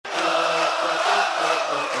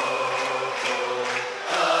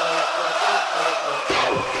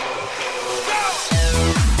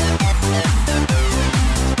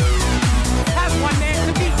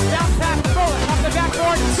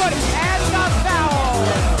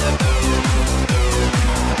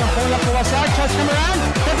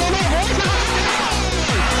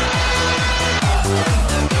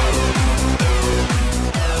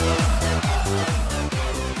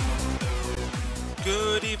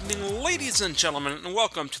evening, ladies and gentlemen, and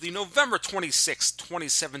welcome to the November 26,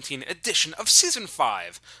 2017 edition of Season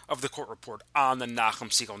 5 of the Court Report on the Nachum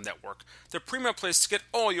Segal Network, the premier place to get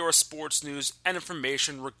all your sports news and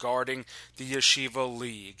information regarding the Yeshiva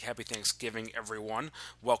League. Happy Thanksgiving, everyone.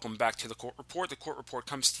 Welcome back to the Court Report. The Court Report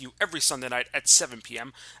comes to you every Sunday night at 7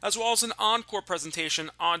 p.m., as well as an encore presentation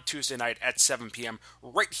on Tuesday night at 7 p.m.,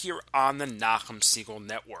 right here on the Nachum Segal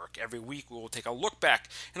Network. Every week, we will take a look back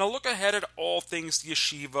and a look ahead at all things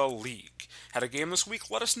Yeshiva League. Had a game this week?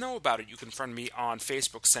 Let us know about it. You can friend me on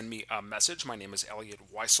Facebook, send me a message. My name is Elliot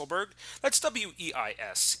Weiselberg. That's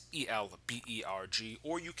Weiselberg,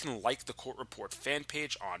 or you can like the Court Report fan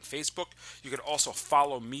page on Facebook. You can also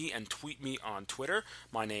follow me and tweet me on Twitter.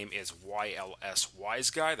 My name is YLS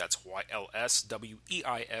Wiseguy. That's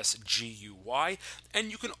YLSWEISGUY.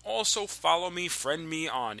 And you can also follow me, friend me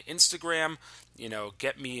on Instagram.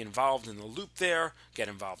 Get me involved in the loop there, get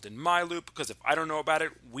involved in my loop, because if I don't know about it,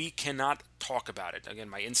 we cannot talk about it. Again,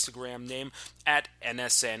 my Instagram name, at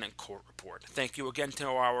NSN Court Report. Thank you again to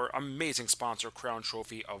our amazing sponsor, Crown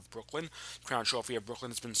Trophy of Brooklyn. Crown Trophy of Brooklyn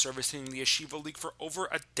has been servicing the Yeshiva League for over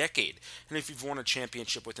a decade, and if you've won a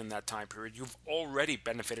championship within that time period, you've already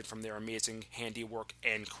benefited from their amazing handiwork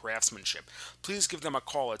and craftsmanship. Please give them a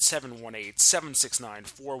call at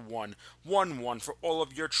 718-769-4111 for all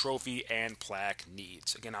of your trophy and plaque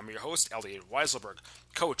needs. Again, I'm your host, Elliot Weiselberg,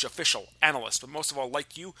 coach, official, analyst, but most of all,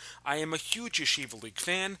 like you, I am a huge Yeshiva League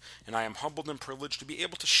fan, and I am humbled and privileged to be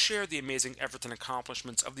able to share the amazing efforts and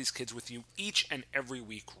accomplishments of these kids with you each and every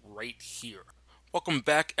week right here. Welcome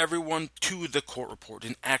back, everyone, to the Court Report,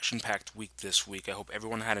 an action-packed week this week. I hope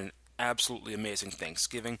everyone had an absolutely amazing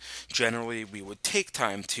Thanksgiving. Generally, we would take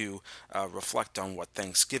time to reflect on what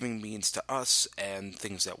Thanksgiving means to us and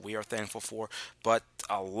things that we are thankful for, but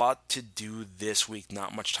a lot to do this week,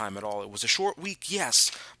 not much time at all. It was a short week, yes,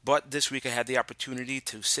 but this week I had the opportunity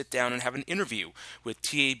to sit down and have an interview with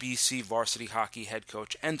TABC varsity hockey head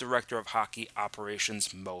coach and director of hockey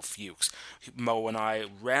operations, Mo Fuchs. Mo and I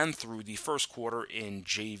ran through the first quarter in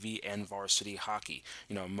JV and varsity hockey.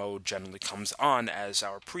 Mo generally comes on as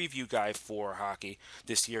our preview guy for hockey.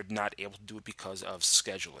 This year, not able to do it because of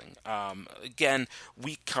scheduling. Again,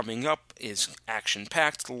 week coming up is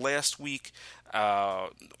action-packed. Last week,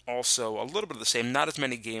 also a little bit of the same, not as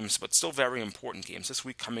many games, but still very important games. This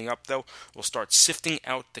week coming up, though, we'll start sifting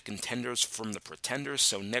out the contenders from the pretenders,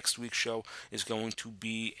 so next week's show is going to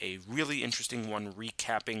be a really interesting one,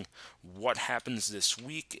 recapping what happens this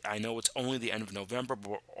week. I know it's only the end of November,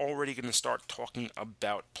 but we're already going to start talking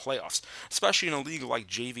about playoffs, especially in a league like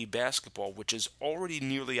JV basketball, which is already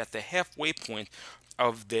nearly at the halfway point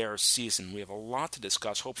of their season. We have a lot to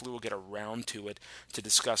discuss. Hopefully we'll get around to it, to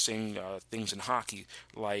discussing things in hockey,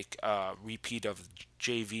 like repeat of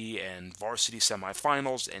JV and varsity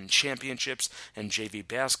semifinals and championships, and JV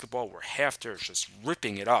basketball, where Hafter is just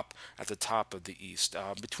ripping it up at the top of the East.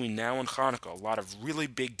 Between now and Hanukkah, a lot of really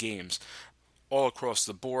big games all across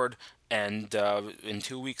the board, and in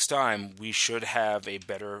 2 weeks' time, we should have a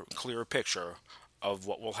better, clearer picture of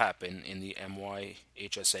what will happen in the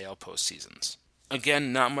NYHSAL postseasons.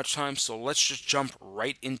 Again, not much time, so let's just jump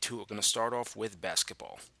right into it. We're going to start off with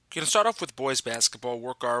basketball. We're going to start off with boys basketball,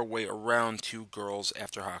 work our way around to girls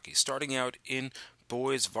after hockey. Starting out in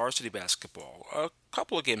boys varsity basketball, a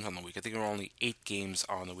couple of games on the week. I think there are only 8 games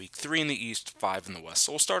on the week, 3 in the East, 5 in the West.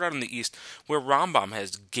 So we'll start out in the East, where Rambam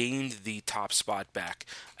has gained the top spot back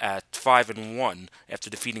at 5-1 after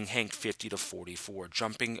defeating Hank 50-44,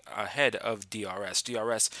 jumping ahead of DRS.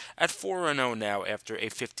 DRS at 4-0 now after a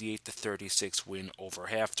 58-36 win over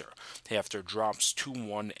Hafter. Hafter drops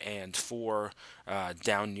 2-1-4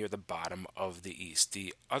 down near the bottom of the East.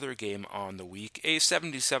 The other game on the week, a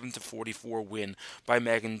 77-44 win by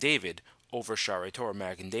Magen David over Shari Torah.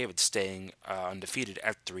 Magen David staying undefeated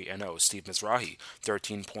at 3-0. Steve Mizrahi,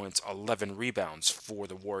 13 points, 11 rebounds for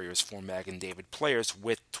the Warriors for Magen David players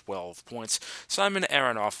with 12 points. Simon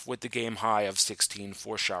Aronoff with the game high of 16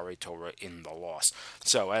 for Shari Torah in the loss.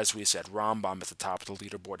 So, as we said, Rambam at the top of the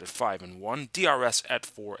leaderboard at 5-1, DRS at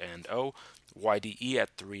 4-0. YDE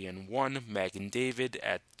at 3-1, Magen David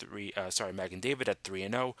at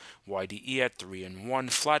 3-0, YDE at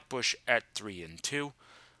 3-1, Flatbush at 3-2.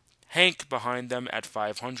 Hank behind them at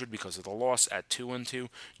 500 because of the loss at 2-2.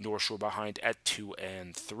 North Shore behind at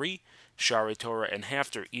 2-3. Shari Torah and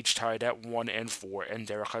Hafter each tied at 1-4, and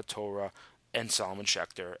Derech HaTorah and Solomon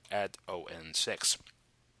Schechter at 0-6.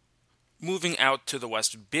 Moving out to the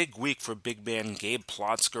west, big week for big man Gabe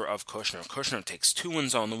Plotzker of Kushner. Kushner takes 2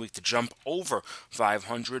 wins on the week to jump over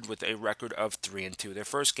 500 with a record of 3-2. Their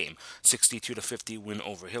first game, 62-50 win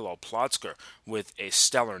over Hillel. Plotzker with a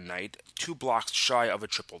stellar night, 2 blocks shy of a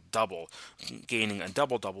triple-double, gaining a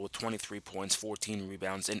double-double with 23 points, 14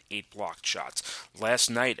 rebounds, and 8 blocked shots.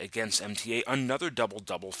 Last night against MTA, another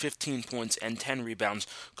double-double, 15 points and 10 rebounds.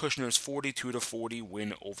 Kushner's 42-40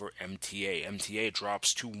 win over MTA. MTA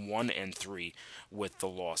drops to 1-3 with the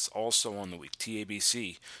loss. Also on the week,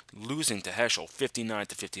 TABC losing to Heschel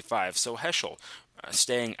 59-55. So Heschel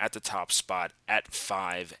staying at the top spot at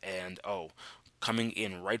 5-0. Coming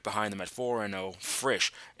in right behind them at 4-0,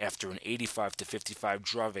 Frisch, after an 85-55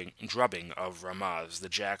 drubbing of Ramaz. The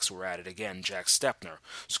Jacks were at it again. Jack Stepner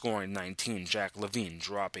scoring 19, Jack Levine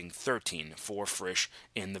dropping 13 for Frisch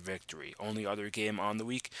in the victory. Only other game on the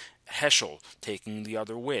week, Heschel taking the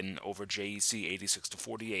other win over JEC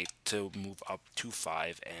 86-48 to move up to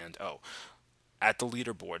 5-0. At the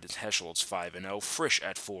leaderboard, it's Heschel's 5-0, Frisch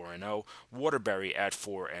at 4-0, Waterbury at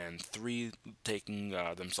 4-3, taking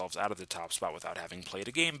themselves out of the top spot without having played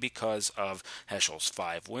a game because of Heschel's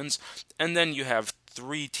 5 wins. And then you have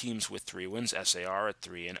 3 teams with 3 wins, SAR at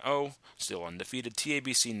 3-0, still undefeated,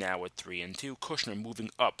 TABC now at 3-2, Kushner moving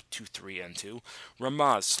up to 3-2,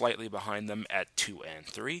 Ramaz slightly behind them at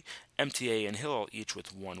 2-3, MTA and Hillel each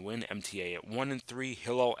with 1 win, MTA at 1-3,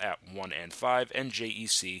 Hillel at 1-5, and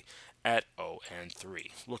JEC at 0-3.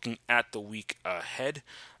 Looking at the week ahead,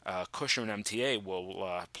 Kushner and MTA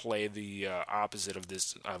will play the opposite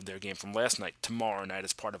of their game from last night tomorrow night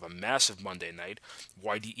as part of a massive Monday night.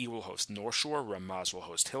 YDE will host North Shore, Ramaz will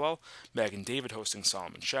host Hillel, Megan David hosting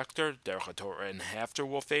Solomon Schechter, Derek Hatorah and Hafter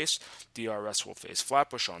will face, DRS will face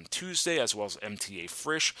Flatbush on Tuesday, as well as MTA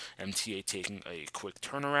Frisch, MTA taking a quick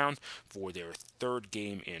turnaround for their third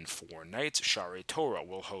game in 4 nights. Shari Torah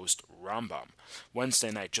will host Rambam. Wednesday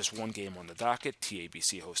night, just one game on the docket,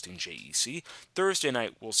 TABC hosting JEC. Thursday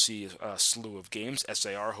night, we'll see a slew of games,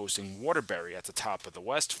 SAR hosting Waterbury at the top of the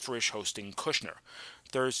West, Frisch hosting Kushner.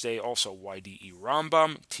 Thursday, also YDE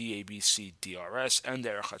Rambam, TABC DRS, and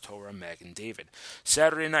Derek HaTorah Magen David.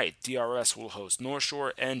 Saturday night, DRS will host North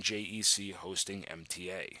Shore, and JEC hosting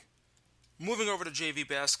MTA. Moving over to JV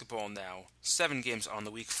basketball now, 7 games on the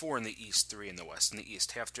week, 4 in the East, 3 in the West. In the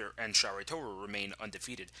East, Hafter and Shari Torah remain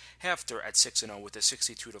undefeated. Hafter at 6-0 with a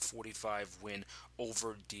 62-45 win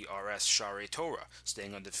over DRS. Shari Torah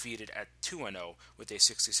staying undefeated at 2-0 with a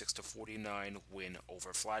 66-49 win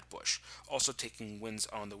over Flatbush. Also taking wins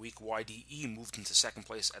on the week, YDE moved into second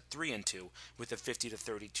place at 3-2 with a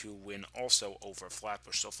 50-32 win also over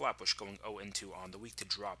Flatbush. So Flatbush going 0-2 on the week to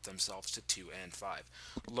drop themselves to 2-5.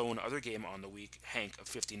 Lone other game on the week, Hank a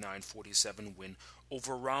 59-47 win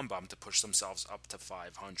over Rambam to push themselves up to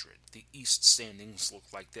 500. The East standings look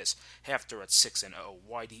like this: Hafter at 6-0,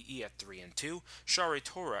 YDE at 3-2, Shari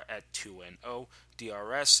Torah at 2-0,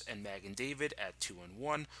 DRS and Magen David at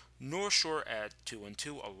 2-1, North Shore at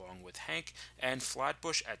 2-2 along with Hank, and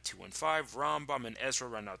Flatbush at 2-5. Rambam and Ezra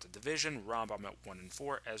run out the division. Rambam at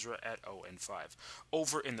 1-4, Ezra at 0-5.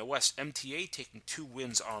 Over in the West, MTA taking 2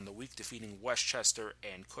 wins on the week, defeating Westchester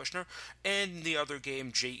and Kushner. And in the other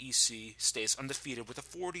game, JEC stays undefeated with a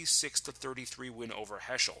 46-33 win over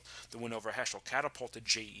Heschel. The win over Heschel catapulted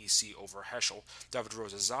JEC over Heschel. David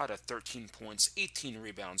Rosazada 13 points, 18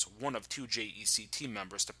 rebounds, one of 2 JEC team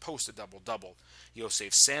members to post a double-double.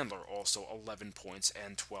 Yosef Sandler also 11 points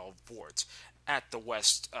and 12 boards. At the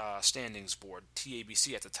West standings board,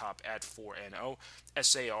 TABC at the top at 4-0,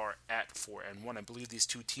 SAR at 4-1. I believe these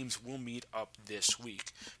 2 teams will meet up this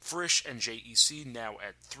week. Frisch and JEC now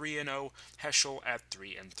at 3-0, Heschel at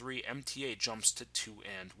 3-3, MTA jumps to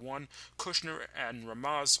 2-1, Kushner and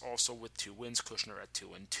Ramaz also with 2 wins, Kushner at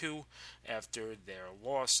 2-2 after their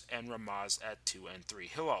loss, and Ramaz at 2-3.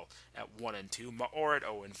 Hillel at 1-2, Maor at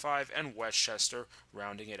 0-5, and Westchester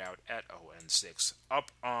rounding it out at 0-6.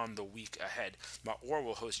 Up on the week ahead, Maor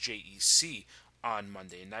will host JEC on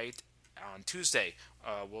Monday night. On Tuesday,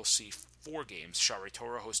 we'll see 4 games: Shari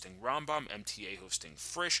Torah hosting Rambam, MTA hosting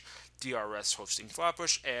Frisch, DRS hosting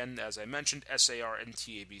Flatbush, and as I mentioned, SAR and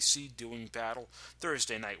TABC doing battle.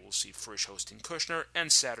 Thursday night, we'll see Frisch hosting Kushner,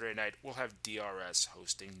 and Saturday night, we'll have DRS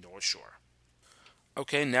hosting North Shore.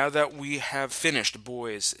 Okay, now that we have finished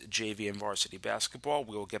boys JV and varsity basketball,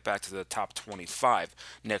 we will get back to the top 25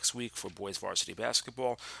 next week for boys varsity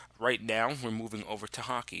basketball. Right now, we're moving over to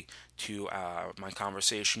hockey. to my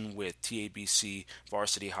conversation with TABC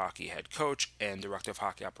varsity hockey head coach and director of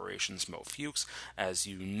hockey operations Mo Fuchs. As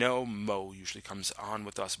you know, Mo usually comes on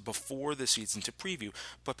with us before the season to preview,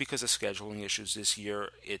 but because of scheduling issues this year,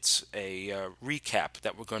 it's a recap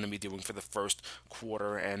that we're going to be doing for the first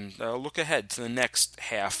quarter and look ahead to the next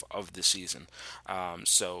half of the season.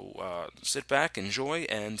 So sit back, enjoy,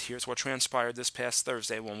 and here's what transpired this past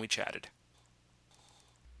Thursday when we chatted.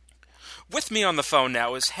 With me on the phone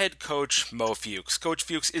now is head coach Mo Fuchs. Coach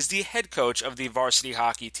Fuchs is the head coach of the varsity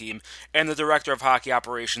hockey team and the director of hockey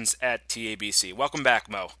operations at TABC. Welcome back,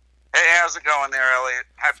 Mo. Hey, how's it going there, Elliot?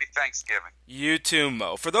 Happy Thanksgiving. You too,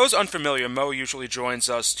 Mo. For those unfamiliar, Mo usually joins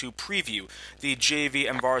us to preview the JV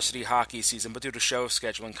and varsity hockey season, but due to show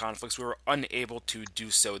scheduling conflicts, we were unable to do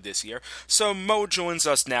so this year. So Mo joins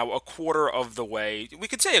us now a quarter of the way. We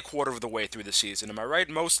could say a quarter of the way through the season. Am I right?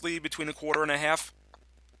 Mostly between a quarter and a half?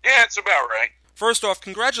 Yeah, it's about right. First off,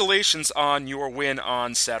 congratulations on your win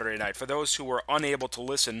on Saturday night. For those who were unable to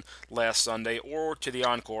listen last Sunday or to the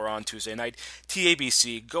encore on Tuesday night,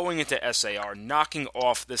 TABC going into SAR, knocking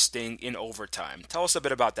off the Sting in overtime. Tell us a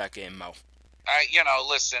bit about that game, Mo.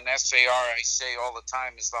 Listen, SAR, I say all the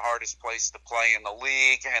time, is the hardest place to play in the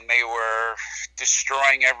league, and they were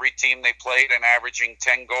destroying every team they played and averaging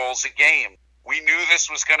 10 goals a game. We knew this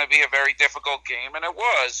was going to be a very difficult game, and it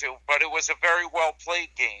was, but it was a very well-played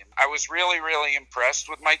game. I was really, really impressed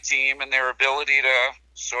with my team and their ability to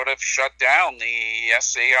sort of shut down the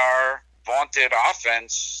SAR vaunted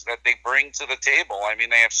offense that they bring to the table. I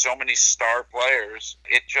mean, they have so many star players.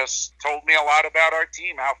 It just told me a lot about our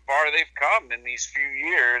team, how far they've come in these few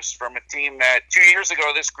years from a team that 2 years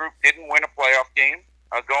ago, this group didn't win a playoff game.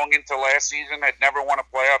 Going into last season, had never won a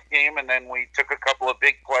playoff game, and then we took a couple of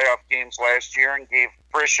big playoff games last year and gave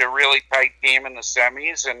Frisch a really tight game in the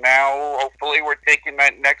semis, and now hopefully we're taking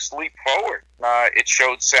that next leap forward. It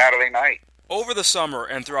showed Saturday night. Over the summer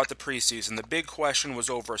and throughout the preseason, the big question was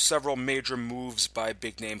over several major moves by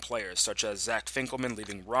big-name players, such as Zach Finkelman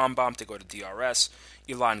leaving Rambam to go to DRS,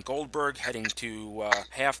 Elon Goldberg heading to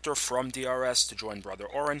Hafter from DRS to join brother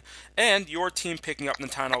Oren, and your team picking up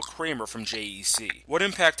Nathaniel Kramer from JEC. What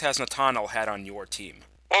impact has Nathaniel had on your team?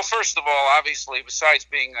 Well, first of all, obviously, besides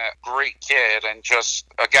being a great kid and just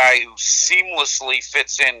a guy who seamlessly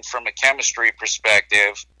fits in from a chemistry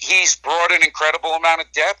perspective, he's brought an incredible amount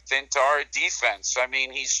of depth into our defense. I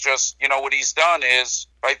mean, he's just, what he's done is,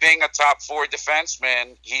 by being a top four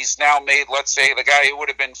defenseman, he's now made, let's say, the guy who would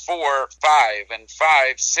have been 4, 5, and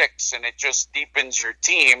 5, 6, and it just deepens your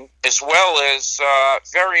team, as well as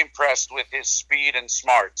very impressed with his speed and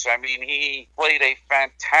smarts. I mean, he played a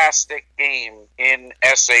fantastic game in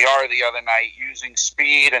SAR the other night, using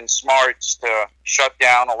speed and smarts to shut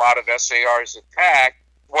down a lot of SAR's attack.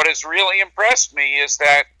 What has really impressed me is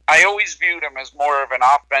that I always viewed him as more of an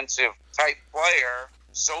offensive type player.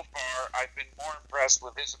 So far, I've been more impressed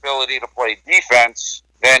with his ability to play defense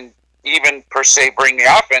than even per se bring the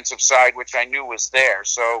offensive side, which I knew was there.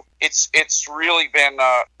 So it's really been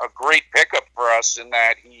a great pickup for us in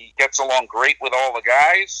that he gets along great with all the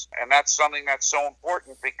guys, and that's something that's so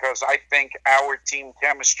important because I think our team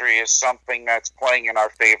chemistry is something that's playing in our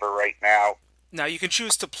favor right now. Now, you can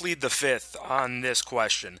choose to plead the fifth on this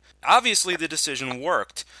question. Obviously, the decision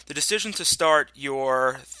worked. The decision to start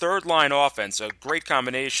your third-line offense, a great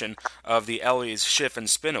combination of the Ellies, Schiff, and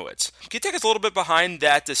Spinowitz. Can you take us a little bit behind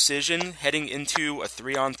that decision heading into a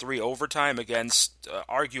 3-on-3 overtime against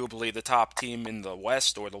arguably the top team in the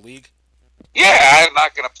West or the league? Yeah, I'm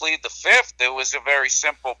not going to plead the fifth. It was a very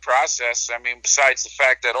simple process. I mean, besides the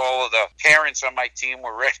fact that all of the parents on my team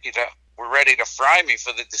were ready to fry me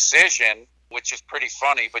for the decision, which is pretty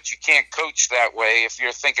funny, but you can't coach that way if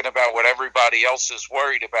you're thinking about what everybody else is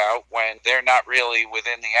worried about when they're not really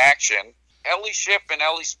within the action. Ellie Schiff and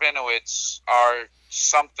Ellie Spinowitz are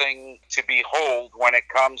something to behold when it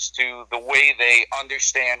comes to the way they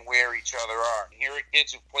understand where each other are. Here are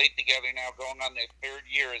kids who've played together now going on their third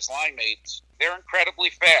year as line mates. They're incredibly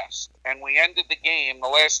fast, and we ended the game, the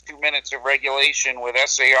last 2 minutes of regulation, with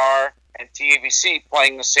SAR and TABC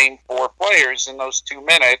playing the same 4 players in those 2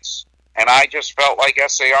 minutes. And I just felt like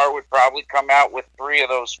SAR would probably come out with 3 of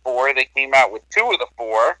those 4. They came out with 2 of the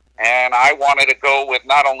 4. And I wanted to go with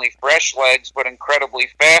not only fresh legs, but incredibly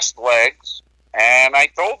fast legs. And I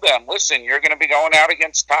told them, listen, you're going to be going out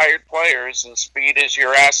against tired players, and speed is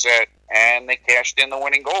your asset. And they cashed in the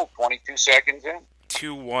winning goal 22 seconds in.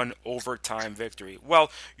 2-1 overtime victory.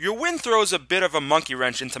 Well, your win throws a bit of a monkey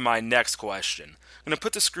wrench into my next question. I'm going to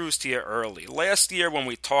put the screws to you early. Last year when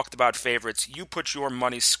we talked about favorites, you put your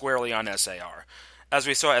money squarely on SAR. As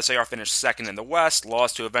we saw, SAR finished second in the West,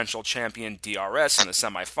 lost to eventual champion DRS in the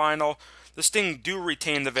semifinal. The Sting do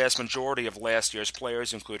retain the vast majority of last year's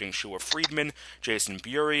players, including Shua Friedman, Jason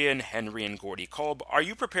Burian, Henry, and Gordy Kolb. Are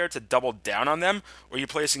you prepared to double down on them, or are you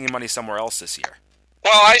placing your money somewhere else this year?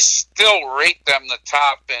 Well, I still rate them the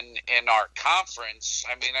top in our conference.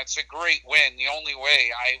 I mean, that's a great win. The only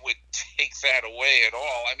way I would take that away at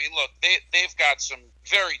all. I mean, look, they've got some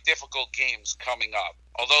very difficult games coming up.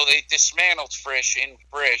 Although they dismantled Frisch in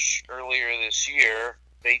Frisch earlier this year,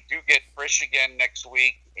 they do get Frisch again next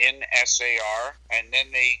week in SAR, and then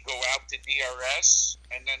they go out to DRS,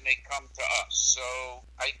 and then they come to us. So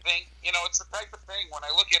I think, it's the type of thing, when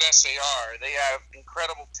I look at SAR, they have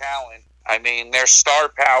incredible talent. I mean, their star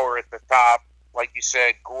power at the top, like you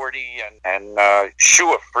said, Gordy and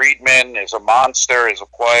Shua Friedman is a monster as a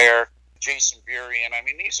player. Jason Burian. I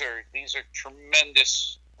mean, these are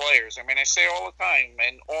tremendous players. I mean, I say all the time,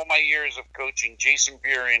 in all my years of coaching, Jason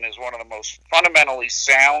Burian is one of the most fundamentally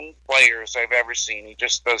sound players I've ever seen. He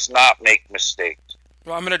just does not make mistakes.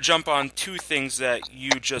 Well, I'm going to jump on two things that you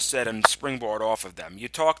just said and springboard off of them. You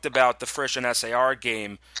talked about the Frisch and SAR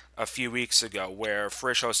game a few weeks ago where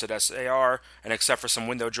Frisch hosted SAR, and except for some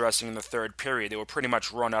window dressing in the third period, they were pretty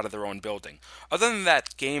much run out of their own building. Other than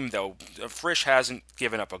that game, though, Frisch hasn't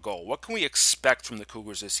given up a goal. What can we expect from the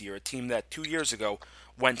Cougars this year, a team that 2 years ago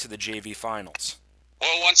went to the JV Finals?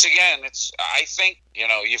 Well, once again, I think,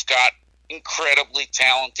 you've got incredibly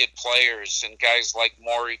talented players and guys like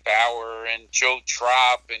Maury Bauer and Joe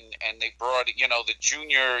Trop, and they brought, the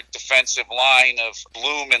junior defensive line of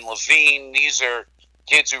Bloom and Levine. These are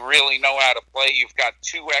kids who really know how to play. You've got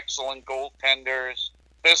two excellent goaltenders.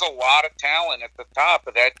 There's a lot of talent at the top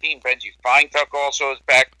of that team. Benji Feintuck also is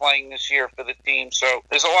back playing this year for the team. So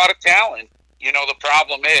there's a lot of talent. The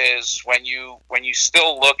problem is when you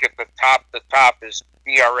still look at the top is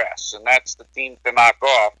DRS, and that's the team to knock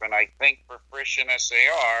off. And I think for Frisch and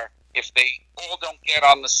SAR, if they all don't get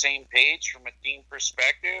on the same page from a team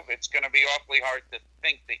perspective, it's going to be awfully hard to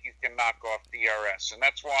think that you can knock off DRS. And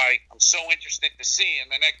that's why I'm so interested to see in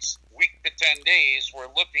the next week to 10 days,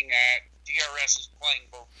 we're looking at DRS is playing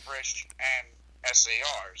both Frisch and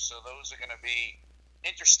SAR. So those are going to be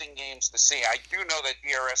interesting games to see. I do know that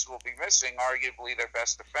DRS will be missing arguably their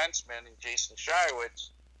best defenseman in Jason Shiwitz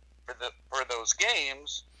for those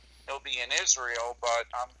games. He'll be in Israel, but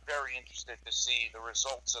I'm very interested to see the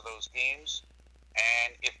results of those games.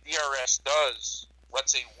 And if DRS does,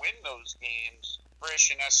 let's say, win those games,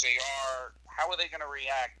 Frisch and SAR, how are they going to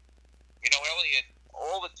react? Elliot,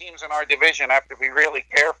 all the teams in our division have to be really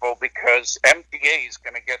careful because MTA is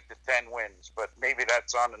going to get to 10 wins, but maybe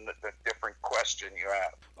that's on a different question you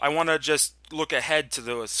have. I want to just look ahead to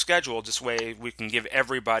the schedule, this way we can give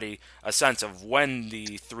everybody a sense of when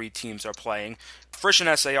the three teams are playing. Frisch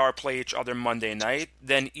and SAR play each other Monday night,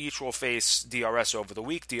 then each will face DRS over the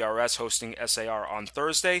week, DRS hosting SAR on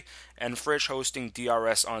Thursday, and Frisch hosting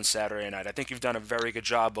DRS on Saturday night. I think you've done a very good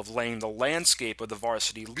job of laying the landscape of the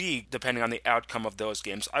varsity league depending on the outcome of those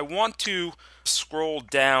games. I want to scroll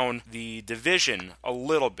down the division a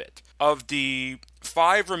little bit. Of the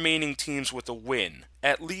 5 remaining teams with a win,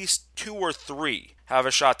 at least 2 or 3 have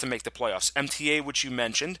a shot to make the playoffs. MTA, which you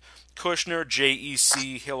mentioned, Kushner,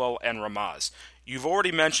 JEC, Hillel, and Ramaz. You've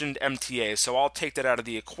already mentioned MTA, so I'll take that out of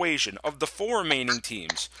the equation. Of the 4 remaining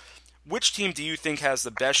teams, which team do you think has the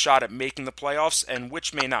best shot at making the playoffs, and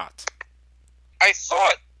which may not? I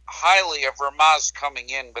thought highly of Ramaz coming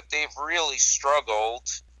in, but they've really struggled.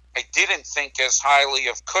 I didn't think as highly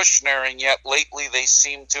of Kushner, and yet lately they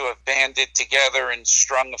seem to have banded together and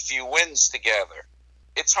strung a few wins together.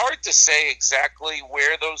 It's hard to say exactly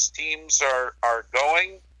where those teams are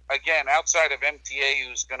going. Again, outside of MTA,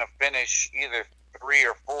 who's going to finish either 3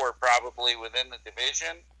 or 4 probably within the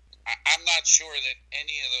division, I'm not sure that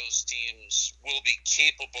any of those teams will be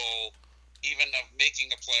capable even of making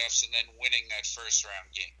the playoffs and then winning that first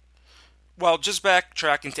round game. Well, just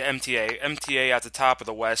backtracking to MTA. MTA at the top of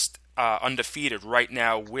the West, undefeated right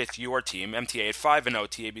now with your team. MTA at 5-0,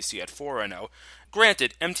 TABC at 4-0.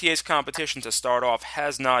 Granted, MTA's competition to start off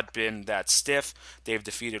has not been that stiff. They've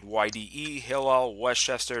defeated YDE, Hillel,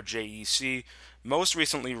 Westchester, JEC, most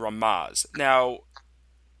recently Ramaz. Now,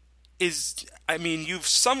 you've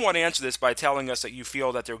somewhat answered this by telling us that you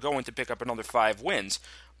feel that they're going to pick up another 5 wins,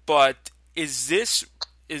 but is this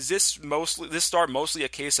start mostly a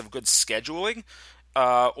case of good scheduling,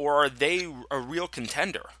 or are they a real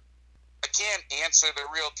contender? I can't answer the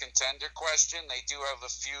real contender question. They do have a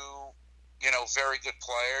few, very good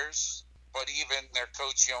players, but even their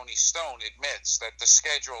coach Yoni Stone admits that the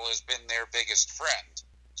schedule has been their biggest friend.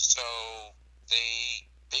 So they,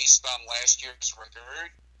 based on last year's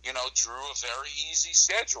record, drew a very easy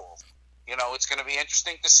schedule. It's going to be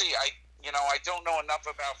interesting to see. I don't know enough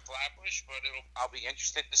about Flatbush, but I'll be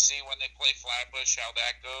interested to see when they play Flatbush how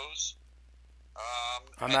that goes.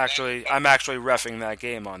 I'm actually reffing that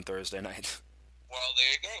game on Thursday night. Well,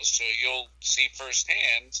 there you go. So you'll see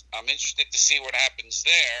firsthand. I'm interested to see what happens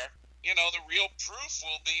there. The real proof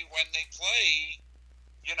will be when they play,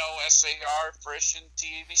 SAR, Frisch, and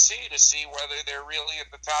TABC to see whether they're really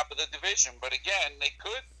at the top of the division. But again, they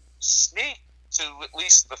could sneak to at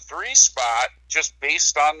least the 3 spot just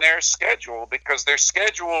based on their schedule, because their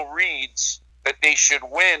schedule reads that they should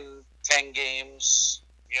win 10 games,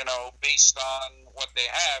 based on what they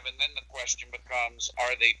have. And then the question becomes,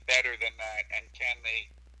 are they better than that? And can they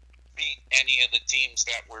beat any of the teams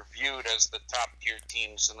that were viewed as the top tier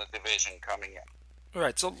teams in the division coming in? All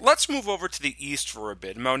right, so let's move over to the East for a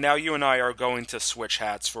bit. Mo, now you and I are going to switch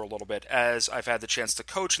hats for a little bit, as I've had the chance to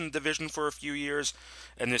coach in the division for a few years,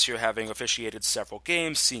 and this year having officiated several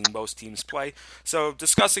games, seeing most teams play. So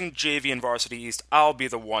discussing JV and Varsity East, I'll be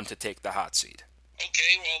the one to take the hot seat.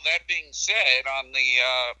 Okay, well, that being said, on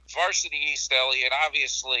the Varsity East, Elliot,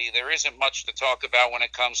 obviously there isn't much to talk about when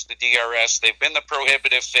it comes to DRS. They've been the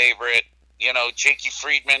prohibitive favorite. Jakey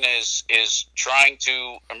Friedman is trying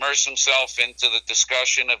to immerse himself into the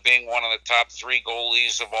discussion of being one of the top 3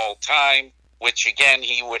 goalies of all time, which, again,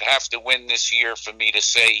 he would have to win this year for me to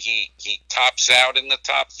say he tops out in the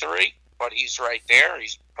top 3. But he's right there.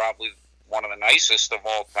 He's probably one of the nicest of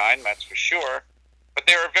all time, that's for sure. But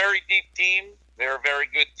they're a very deep team. They're a very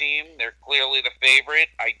good team. They're clearly the favorite.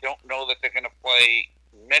 I don't know that they're going to play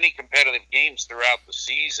many competitive games throughout the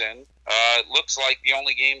season. It looks like the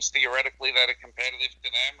only games theoretically that are competitive to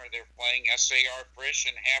them are they're playing SAR Frisch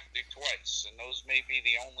and Hafter twice, and those may be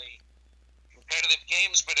the only competitive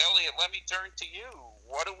games. But Elliot, let me turn to you.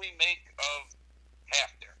 What do we make of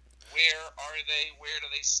Hafter? Where are they? Where do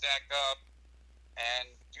they stack up? And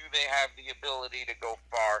do they have the ability to go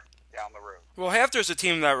far down the road? Well, Hafter's a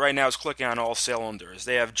team that right now is clicking on all cylinders.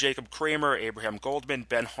 They have Jacob Kramer, Abraham Goldman,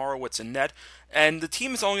 Ben Horowitz, and net, and the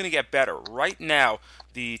team is only going to get better. Right now,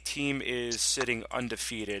 the team is sitting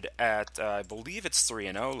undefeated at, I believe it's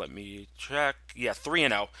 3-0. Let me check. Yeah,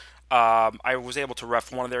 3-0. I was able to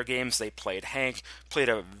ref one of their games. They played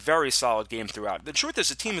a very solid game throughout. The truth is,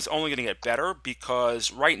 the team is only going to get better because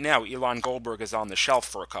right now Elon Goldberg is on the shelf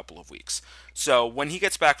for a couple of weeks. So when he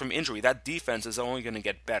gets back from injury, that defense is only going to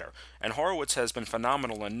get better. And Horowitz has been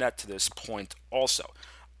phenomenal in net to this point also.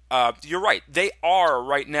 You're right. They are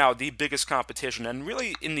right now the biggest competition. And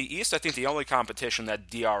really, in the East, I think the only competition that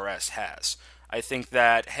DRS has. I think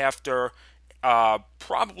that Hafter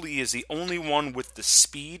probably is the only one with the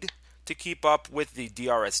speed to keep up with the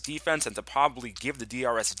DRS defense and to probably give the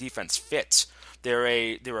DRS defense fits. They're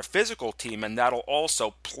a physical team, and that'll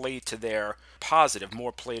also play to their positive,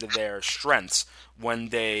 more play to their strengths when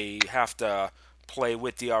they have to play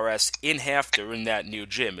with DRS in Hafter in that new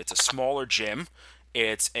gym. It's a smaller gym.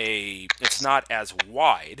 It's not as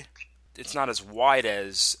wide. It's not as wide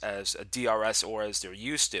as a DRS or as they're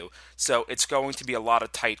used to. So it's going to be a lot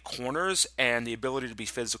of tight corners, and the ability to be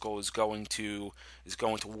physical is going to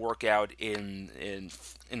work out in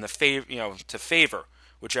the favor, to favor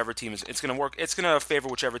whichever team is. It's going to work. It's going to favor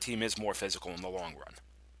whichever team is more physical in the long run.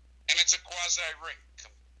 And it's a quasi rink,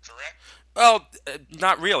 correct? Well,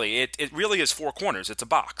 not really. It really is 4 corners. It's a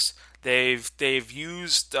box. They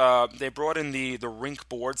brought in the rink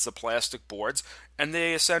boards, the plastic boards, and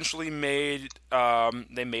they essentially made a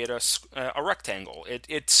rectangle.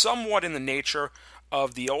 It's somewhat in the nature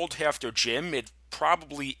of the old Hafter gym. It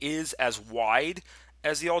probably is as wide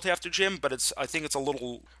as the old Hafter gym, but I think it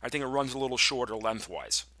runs a little shorter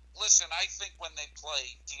lengthwise. Listen, I think when they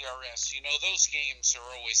play DRS, those games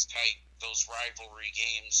are always tight. Those rivalry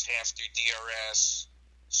games, Hafter DRS.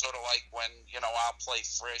 Sort of like when, I'll play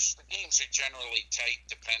Frisch. The games are generally tight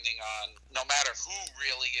depending on, no matter who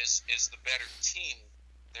really is the better team,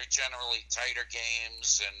 they're generally tighter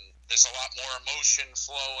games, and there's a lot more emotion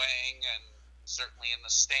flowing, and certainly in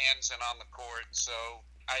the stands and on the court. So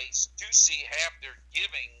I do see Hafter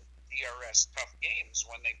giving DRS tough games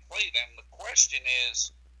when they play them. The question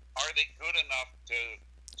is, are they good enough to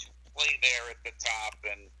play there at the top?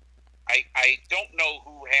 And I don't know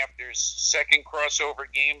who Hafter's second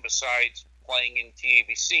crossover game besides playing in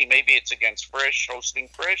TABC. Maybe it's against Frisch, hosting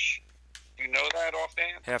Frisch. Do you know that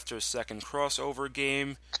offhand? After's second crossover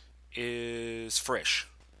game is Frisch.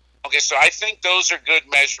 Okay, so I think those are good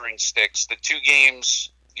measuring sticks. The 2 games,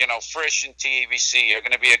 Frisch and TABC are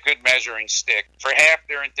going to be a good measuring stick for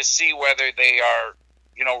Hafter and to see whether they are,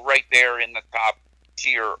 right there in the top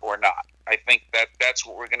tier or not. I think that's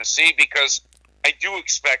what we're going to see, because I do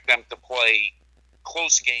expect them to play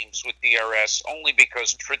close games with DRS only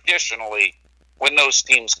because traditionally when those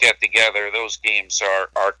teams get together, those games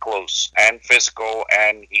are close and physical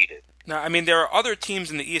and heated. Now, I mean, there are other teams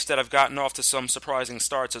in the East that have gotten off to some surprising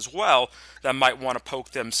starts as well that might want to poke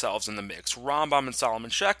themselves in the mix. Rambam and Solomon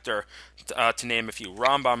Schechter, to name a few.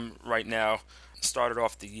 Rambam right now started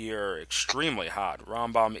off the year extremely hot.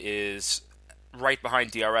 Rambam is right behind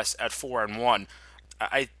DRS at 4-1.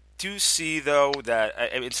 I do see, though, that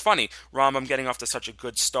it's funny, Rambam getting off to such a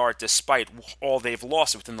good start despite all they've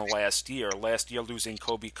lost within the last year. Last year losing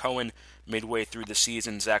Kobe Cohen midway through the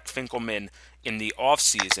season, Zach Finkelman in the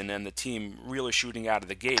offseason, and the team really shooting out of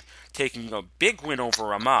the gate, taking a big win over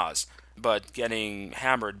Ramaz, but getting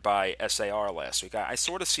hammered by SAR last week. I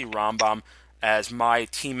sort of see Rambam as my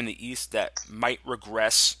team in the East that might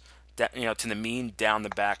regress to the mean down the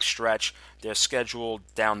back stretch. Their schedule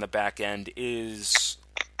down the back end is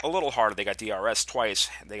a little harder. They got DRS twice.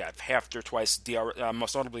 They got Hafter twice.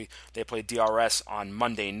 Most notably, they played DRS on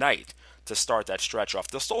Monday night to start that stretch off.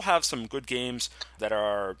 They'll still have some good games that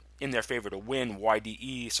are in their favor to win.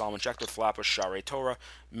 YDE, Solomon Schechter, Flatbush, Share Torah,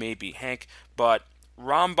 maybe Hank. But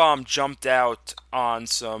Rambam jumped out on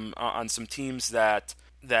some teams that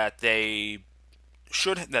they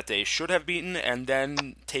should have beaten, and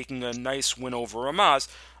then taking a nice win over Ramaz.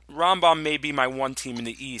 Rambam may be my one team in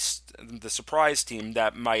the East, the surprise team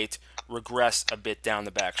that might regress a bit down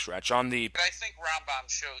the backstretch. But I think Rambam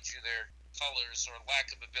showed you their colors or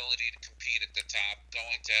lack of ability to compete at the top,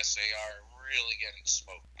 going to SAR, really getting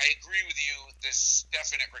smoked. I agree with you, there's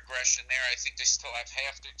definite regression there. I think they still have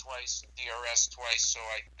Hafter twice and DRS twice, so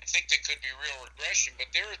I think there could be real regression.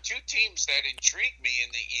 But there are two teams that intrigue me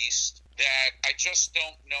in the East that I just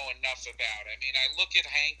don't know enough about. I mean, I look at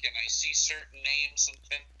Hank and I see certain names and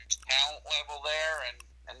think there's talent level there, and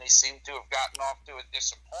they seem to have gotten off to a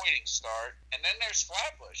disappointing start. And then there's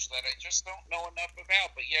Flatbush that I just don't know enough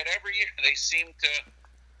about, but yet every year they seem to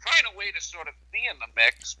find a way to sort of be in the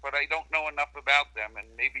mix, but I don't know enough about them, and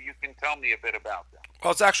maybe you can tell me a bit about them.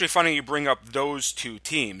 Well, it's actually funny you bring up those two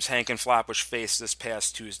teams. Hank and Flatbush faced this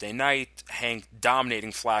past Tuesday night. Hank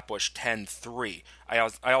dominating Flatbush 10-3. I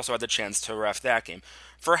also had the chance to ref that game.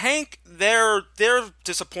 For Hank, their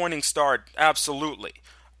disappointing start, absolutely.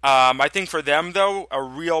 I think for them, though, a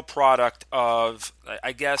real product of,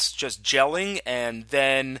 I guess, just gelling and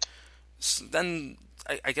then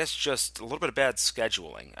I guess just a little bit of bad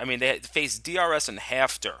scheduling. I mean, they faced DRS and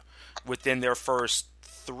Hafter within their first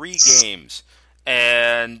 3 games,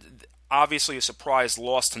 and obviously a surprise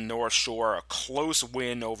loss to North Shore, a close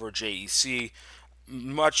win over JEC,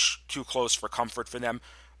 much too close for comfort for them.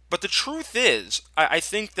 But the truth is, I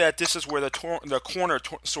think that this is where the corner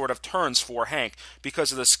sort of turns for Hank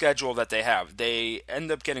because of the schedule that they have. They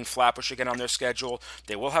end up getting Flatbush again on their schedule.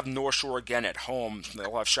 They will have North Shore again at home.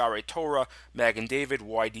 They'll have Share Torah, Magan David,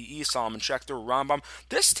 YDE, Solomon Schechter, Rambam.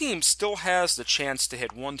 This team still has the chance to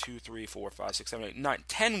hit 1, 2, 3, 4, 5, 6, 7, 8, 9,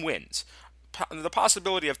 10 wins. The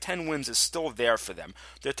possibility of 10 wins is still there for them.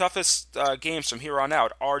 Their toughest games from here on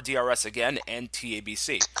out are DRS again and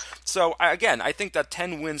TABC. So, again, I think that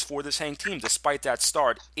 10 wins for this Hank team, despite that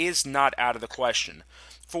start, is not out of the question.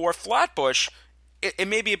 For Flatbush, it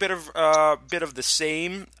may be a bit of the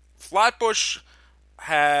same. Flatbush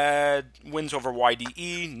had wins over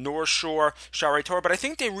YDE, North Shore, Share Torah, but I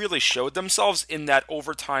think they really showed themselves in that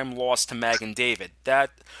overtime loss to Magan David.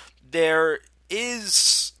 That there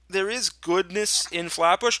is goodness in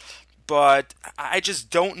Flatbush, but I just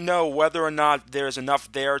don't know whether or not there's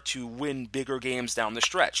enough there to win bigger games down the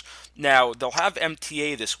stretch. Now, they'll have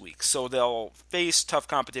MTA this week, so they'll face tough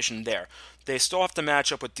competition there. They still have to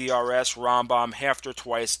match up with DRS, Rambam, Hafter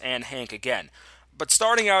twice, and Hank again. But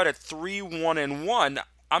starting out at 3-1-1,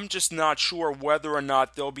 I'm just not sure whether or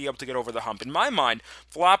not they'll be able to get over the hump. In my mind,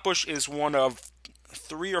 Flatbush is one of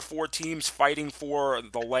 3 or 4 teams fighting for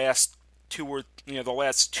the last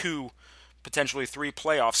two, potentially 3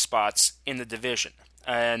 playoff spots in the division.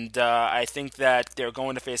 And I think that they're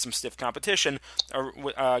going to face some stiff competition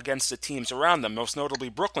against the teams around them, most notably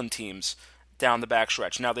Brooklyn teams down the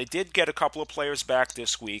backstretch. Now, they did get a couple of players back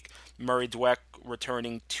this week, Murray Dweck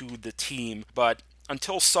returning to the team, but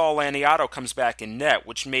until Saul Laniato comes back in net,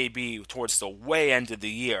 which may be towards the way end of the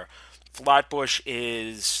year, Flatbush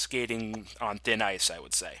is skating on thin ice, I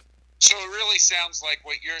would say. So it really sounds like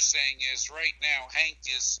what you're saying is right now Hank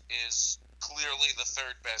is clearly the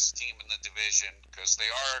 3rd best team in the division because they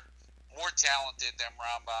are more talented than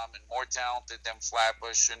Rambam and more talented than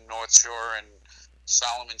Flatbush and North Shore and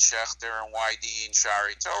Solomon Schechter and YD and Share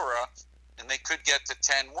Torah, and they could get to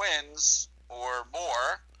 10 wins or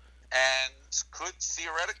more and could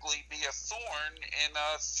theoretically be a thorn in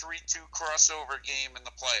a 3-2 crossover game in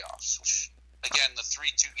the playoffs, which again, the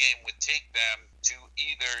 3-2 game would take them to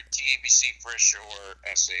either TABC, Frisch, or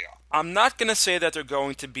SAR. I'm not going to say that they're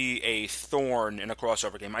going to be a thorn in a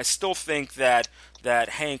crossover game. I still think that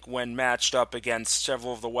Hank, when matched up against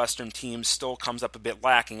several of the Western teams, still comes up a bit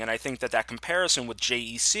lacking. And I think that comparison with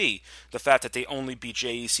JEC, the fact that they only beat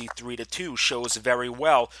JEC 3-2, shows very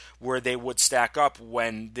well where they would stack up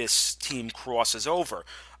when this team crosses over.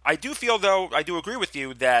 I do feel, though, I do agree with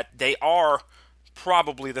you that they are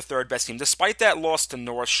probably the third best team. Despite that loss to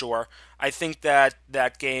North Shore, I think that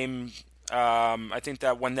game, I think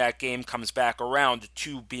that when that game comes back around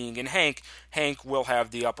to being in Hank will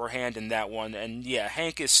have the upper hand in that one. And yeah,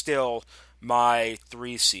 Hank is still my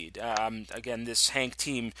 3 seed. Again, this Hank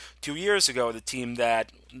team 2 years ago, the team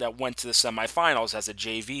that went to the semifinals as a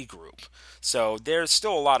JV group. So there's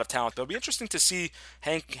still a lot of talent. It'll be interesting to see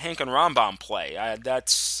Hank and Rambam play.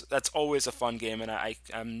 That's always a fun game, and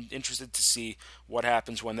I'm interested to see what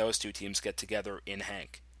happens when those two teams get together in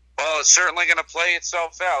Hank. Well, it's certainly going to play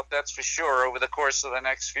itself out, that's for sure, over the course of the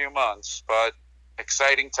next few months. But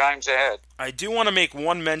exciting times ahead. I do want to make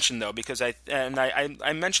one mention, though, because I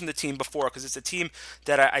mentioned the team before, because it's a team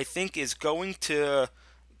that I think is going to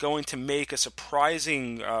make a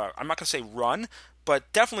surprising, I'm not going to say run,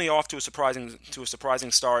 but definitely off to a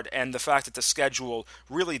surprising start, and the fact that the schedule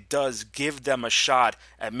really does give them a shot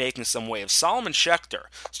at making some waves. Solomon Schechter,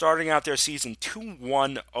 starting out their season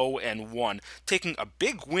 2-1-0-1, taking a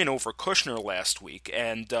big win over Kushner last week,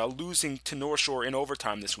 and losing to North Shore in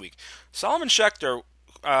overtime this week. Solomon Schechter,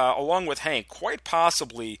 along with Hank, quite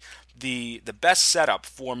possibly the best setup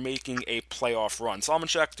for making a playoff run. Solomon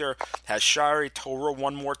Schechter has Shari Torah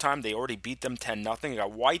one more time. They already beat them 10-0. They got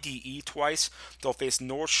YDE twice. They'll face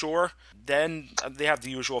North Shore. Then they have the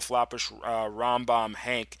usual Flatbush, Rambam,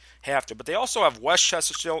 Hank, Hafter. But they also have West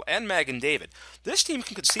Chesterfield and Magan David. This team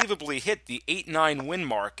can conceivably hit the 8-9 win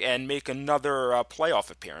mark and make another playoff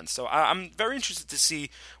appearance. So I'm very interested to see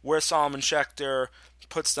where Solomon Schechter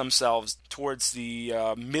puts themselves towards the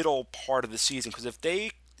middle part of the season. Because if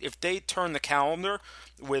they turn the calendar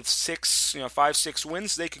with 5-6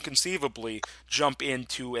 wins, they can conceivably jump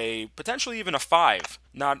into a potentially even a 5,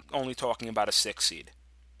 not only talking about a 6 seed.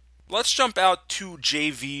 Let's jump out to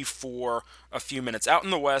JV for a few minutes. Out in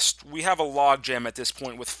the West, we have a logjam at this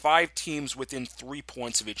point with 5 teams within 3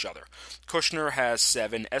 points of each other. Kushner has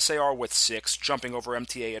 7, SAR with 6, jumping over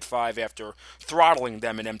MTA at 5 after throttling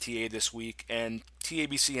them in MTA this week, and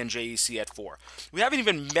TABC and JEC at 4. We haven't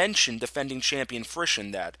even mentioned defending champion Frisch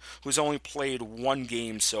in that, who's only played 1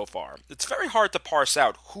 game so far. It's very hard to parse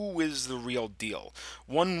out who is the real deal.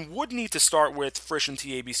 One would need to start with Frisch and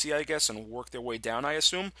TABC, I guess, and work their way down, I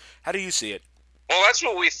assume. How do you see it? Well, that's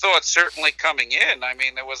what we thought certainly coming in. I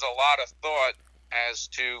mean, there was a lot of thought as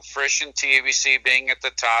to Frisch and TABC being at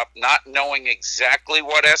the top, not knowing exactly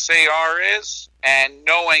what SAR is, and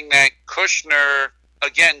knowing that Kushner,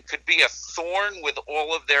 again, could be a thorn with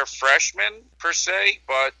all of their freshmen, per se,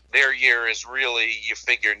 but their year is really, you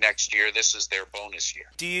figure next year, this is their bonus year.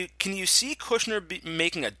 Can you see Kushner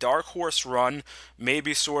making a dark horse run,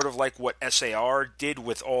 maybe sort of like what SAR did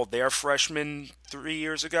with all their freshmen 3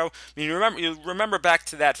 years ago? I mean, you remember back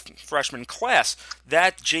to that freshman class,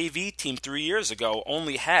 that JV team 3 years ago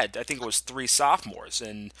only had, I think it was 3 sophomores,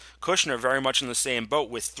 and Kushner very much in the same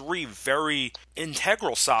boat with 3 very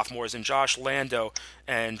integral sophomores in Josh Lando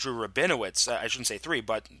and Drew Rabinowitz. I shouldn't say 3,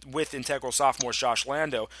 but with integral sophomores Josh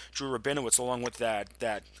Lando, Drew Rabinowitz, along with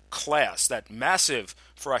that class, that massive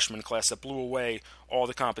freshman class that blew away all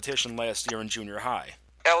the competition last year in junior high.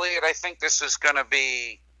 Elliot, I think this is going to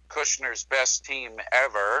be Kushner's best team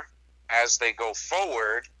ever as they go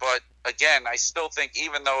forward. But again, I still think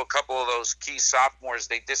even though a couple of those key sophomores,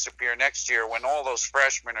 they disappear next year, when all those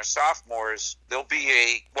freshmen are sophomores, there'll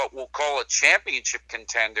be what we'll call a championship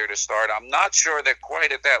contender to start. I'm not sure they're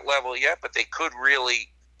quite at that level yet, but they could really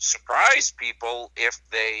surprise people if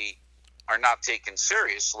they are not taken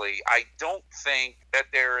seriously. I don't think that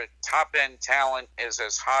their top-end talent is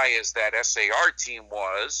as high as that SAR team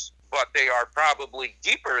was, but they are probably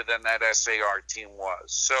deeper than that SAR team was.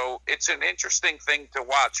 So it's an interesting thing to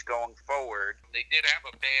watch going forward. They did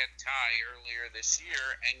have a bad tie earlier this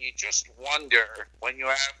year, and you just wonder, when you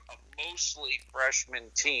have a mostly freshman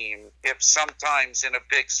team, if sometimes in a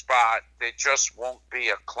big spot, there just won't be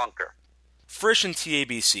a clunker. Frisch and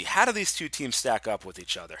TABC, how do these two teams stack up with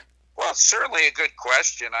each other? Well, it's certainly a good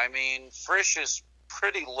question. I mean, Frisch is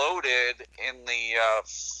pretty loaded in the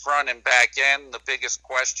front and back end. The biggest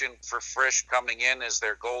question for Frisch coming in is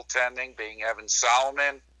their goaltending, being Evan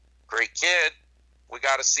Solomon. Great kid. We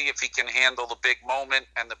got to see if he can handle the big moment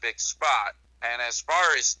and the big spot. And as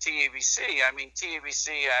far as TABC, I mean, TABC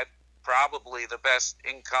had probably the best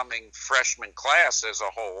incoming freshman class as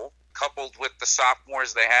a whole, coupled with the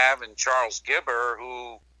sophomores they have and Charles Gibber,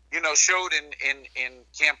 who, showed in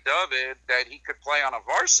Camp David that he could play on a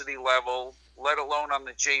varsity level, let alone on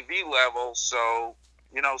the JV level. So,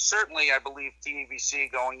 certainly I believe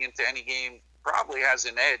TABC going into any game probably has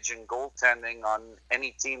an edge in goaltending on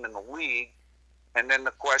any team in the league. And then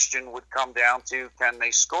the question would come down to, can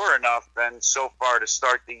they score enough? And so far to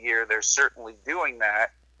start the year, they're certainly doing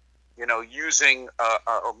that, using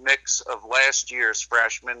a mix of last year's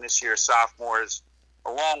freshmen, this year's sophomores,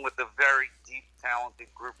 along with the very deep, talented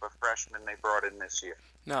group of freshmen they brought in this year.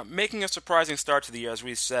 Now, making a surprising start to the year, as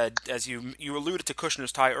we said, as you alluded to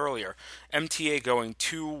Kushner's tie earlier, MTA going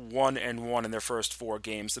 2-1-1 in their first 4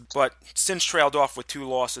 games, but since trailed off with 2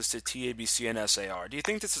 losses to TABC and SAR. Do you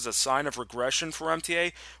think this is a sign of regression for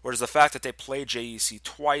MTA, or does the fact that they played JEC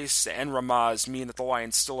twice and Ramaz mean that the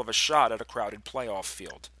Lions still have a shot at a crowded playoff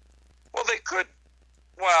field? Well,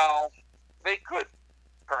 they could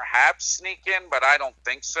perhaps sneak in, but I don't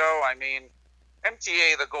think so. I mean,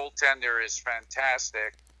 MTA, the goaltender, is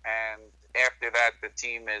fantastic, and after that, the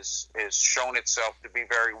team is shown itself to be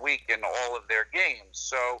very weak in all of their games.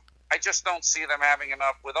 So I just don't see them having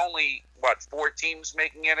enough with only, 4 teams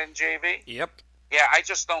making it in JV? Yep. Yeah, I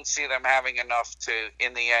just don't see them having enough to,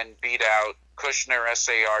 in the end, beat out Kushner,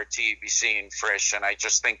 SAR, TABC, and Frisch, and I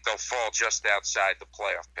just think they'll fall just outside the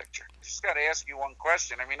playoff picture. Just got to ask you one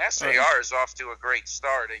question. I mean, SAR is off to a great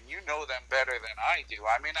start, and you know them better than I do.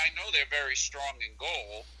 I mean, I know they're very strong in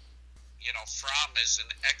goal. Fromm is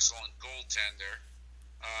an excellent goaltender,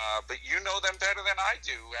 but you know them better than I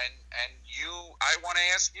do. And I want to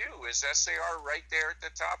ask you, is SAR right there at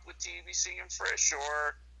the top with TABC and Frisch,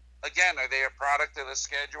 or again, are they a product of the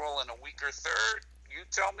schedule and a weaker third? You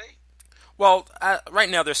tell me. Well, right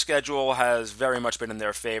now their schedule has very much been in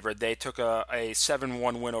their favor. They took a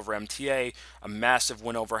 7-1 win over MTA, a massive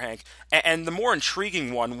win over Hank, and the more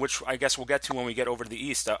intriguing one, which I guess we'll get to when we get over to the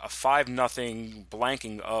East, a 5-0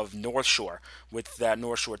 blanking of North Shore with that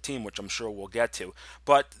North Shore team, which I'm sure we'll get to.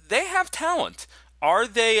 But they have talent. Are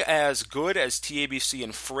they as good as TABC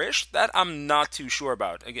and Frisch? That I'm not too sure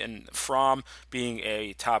about. Again, Fromm being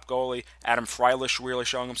a top goalie, Adam Freilich really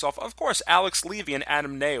showing himself. Of course, Alex Levy and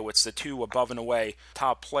Adam Nayowitz, the 2 above and away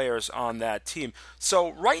top players on that team.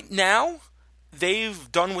 So right now,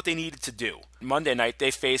 they've done what they needed to do. Monday night,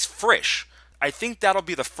 they face Frisch. I think that'll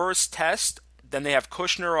be the first test. Then they have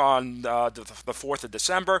Kushner on the 4th of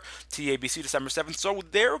December, TABC December 7th. So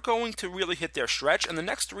they're going to really hit their stretch, and the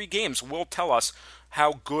next 3 games will tell us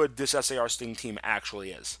how good this SAR Sting team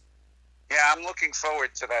actually is. Yeah, I'm looking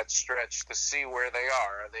forward to that stretch to see where they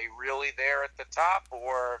are. Are they really there at the top,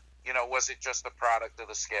 or, was it just a product of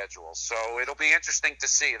the schedule? So it'll be interesting to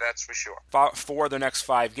see, that's for sure. 4 of the next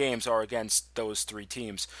 5 games are against those 3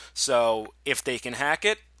 teams. So if they can hack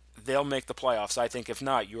it, they'll make the playoffs. I think if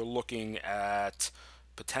not, you're looking at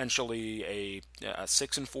potentially a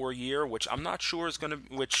 6-4 year, which I'm not sure is going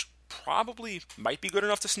to, which probably might be good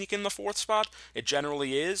enough to sneak in the 4th spot. It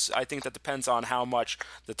generally is. I think that depends on how much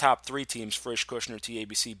the top 3 teams, Frisch, Kushner,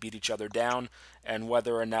 TABC, beat each other down, and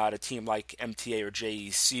whether or not a team like MTA or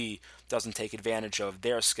JEC doesn't take advantage of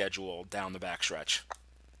their schedule down the backstretch.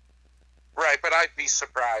 Right, but I'd be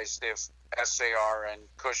surprised if SAR and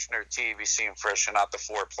Kushner, TABC, and Frisch are not the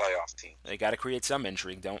 4 playoff team. They got to create some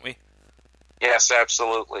intrigue, don't we? Yes,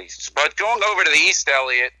 absolutely. But going over to the East,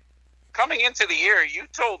 Elliot, coming into the year, you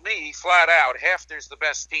told me flat out Hafter's the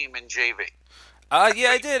best team in JV.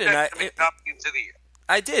 Yeah, I did, and into the year.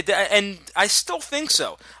 I did, and I still think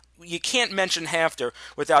so. You can't mention Hafter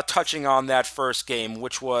without touching on that first game,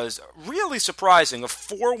 which was really surprising, a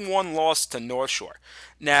 4-1 loss to North Shore.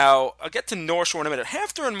 Now, I'll get to North Shore in a minute.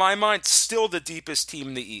 Hafter, in my mind, still the deepest team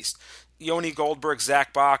in the East. Yoni Goldberg,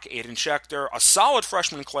 Zach Bach, Aiden Schechter, a solid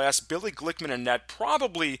freshman class, Billy Glickman in net,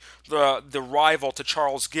 probably the rival to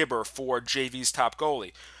Charles Gibber for JV's top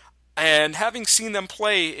goalie. And having seen them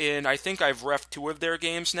play in, I think I've reffed 2 of their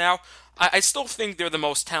games now, I still think they're the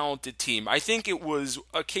most talented team. I think it was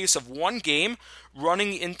a case of one game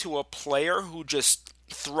running into a player who just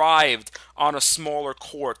thrived on a smaller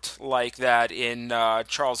court like that in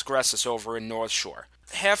Charles Gressis over in North Shore.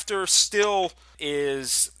 Hafter still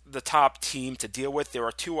is the top team to deal with. There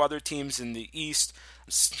are 2 other teams in the East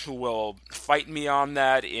who will fight me on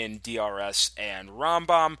that in DRS and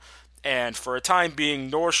Rambam. And for a time being,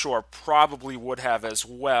 North Shore probably would have as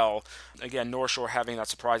well. Again, North Shore having that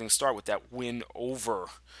surprising start with that win over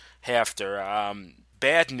Hafter.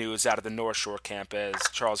 bad news out of the North Shore camp, as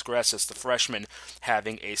Charles Gressis, the freshman,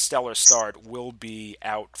 having a stellar start, will be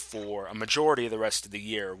out for a majority of the rest of the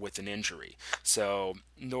year with an injury. So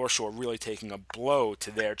North Shore really taking a blow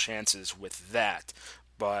to their chances with that.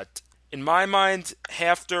 But in my mind,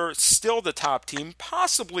 Hafter still the top team,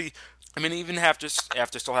 possibly. I mean, even after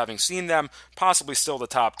still having seen them, possibly still the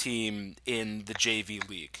top team in the JV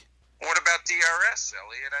league. What about DRS,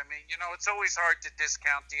 Elliot? I mean, it's always hard to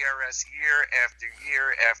discount DRS year after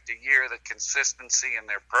year after year, the consistency in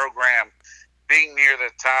their program, being near the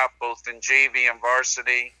top, both in JV and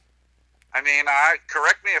varsity. I mean,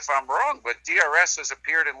 correct me if I'm wrong, but DRS has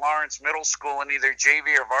appeared in Lawrence Middle School in either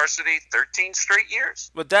JV or varsity 13 straight years.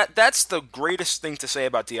 But that's the greatest thing to say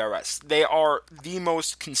about DRS. They are the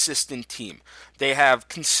most consistent team. They have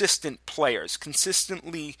consistent players,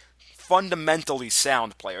 consistently fundamentally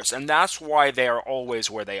sound players, and that's why they are always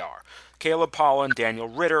where they are. Caleb Pollan, Daniel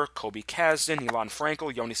Ritter, Kobe Kasdan, Elon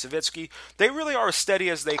Frankel, Yoni Savitsky, they really are as steady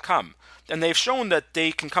as they come. And they've shown that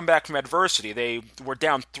they can come back from adversity. They were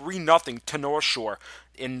down 3-0 to North Shore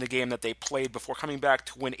in the game that they played before coming back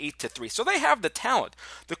to win 8-3. So they have the talent.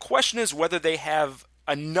 The question is whether they have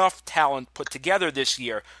enough talent put together this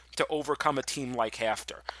year to overcome a team like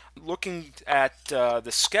Hafter. Looking at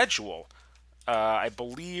the schedule, I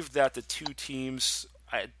believe that the two teams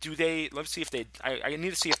let's see if they. I need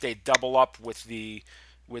to see if they double up with the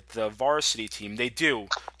varsity team. They do.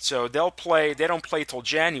 So they'll play. They don't play till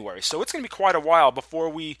January. So it's going to be quite a while before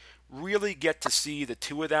we really get to see the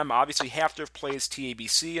two of them. Obviously, Hafter plays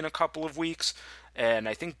TABC in a couple of weeks, and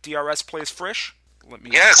I think DRS plays Frisch.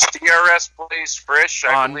 Yes, DRS plays Frisch.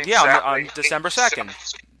 I believe on December 2nd.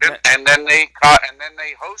 And then they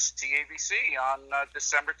host TABC on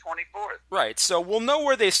December 24th. Right. So we'll know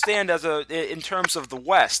where they stand in terms of the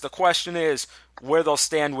West. The question is where they'll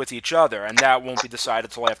stand with each other, and that won't be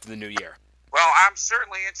decided until after the new year. Well, I'm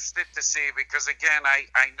certainly interested to see because, again,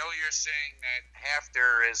 I know you're saying that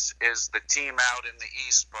Hafter is the team out in the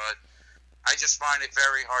East, but I just find it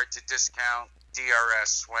very hard to discount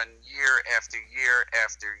DRS when year after year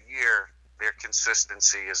after year their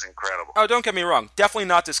consistency is incredible. Oh, don't get me wrong. Definitely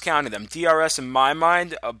not discounting them. DRS, in my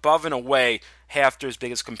mind, above and away, Hafter's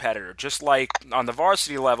biggest competitor. Just like on the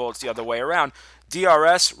varsity level, it's the other way around.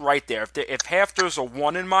 DRS, right there. If Hafter's a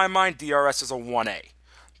 1 in my mind, DRS is a 1A.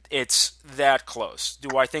 It's that close.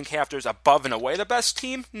 Do I think Hafter's above and away the best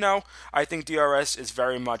team? No. I think DRS is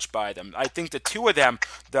very much by them. I think the two of them,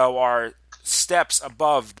 though, are steps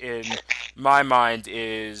above, in my mind,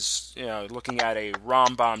 is looking at a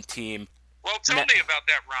Rambam team. Well, tell me about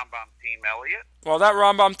that Rambam team, Elliot. Well, that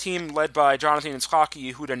Rambam team, led by Jonathan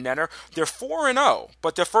Itzhaki, Yehuda Nenner, they're 4-0,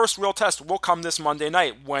 but their first real test will come this Monday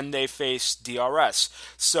night when they face DRS.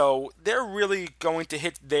 So they're really going to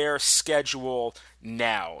hit their schedule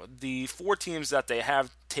now. The four teams that they have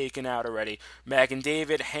taken out already, Magen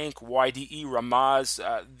David, Hank, YDE, Ramaz,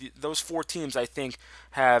 those four teams, I think,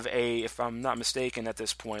 have if I'm not mistaken at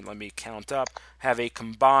this point, let me count up, have a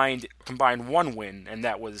combined one win, and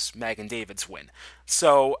that was Magen David's win.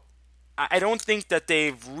 So I don't think that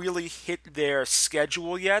they've really hit their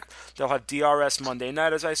schedule yet. They'll have DRS Monday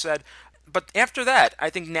night, as I said. But after that, I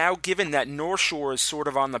think now, given that North Shore is sort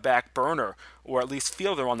of on the back burner, or at least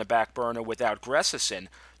feel they're on the back burner without Gressison,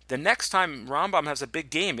 the next time Rambam has a big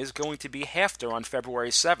game is going to be Hafter on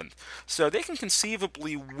February 7th. So they can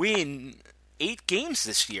conceivably win 8 games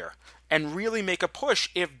this year and really make a push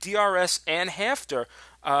if DRS and Hafter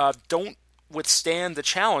don't withstand the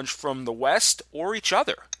challenge from the West or each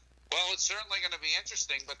other. Well, it's certainly going to be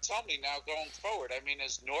interesting, but tell me now going forward, I mean,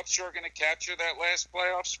 is North Shore going to capture that last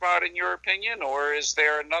playoff spot in your opinion, or is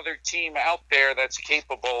there another team out there that's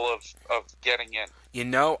capable of getting in?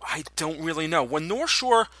 I don't really know. When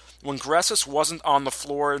Gressis wasn't on the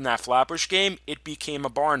floor in that Flatbush game, it became a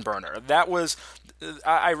barn burner.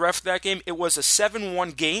 I reffed that game. It was a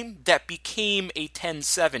 7-1 game that became a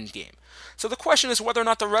 10-7 game. So the question is whether or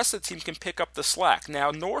not the rest of the team can pick up the slack.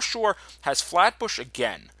 Now, North Shore has Flatbush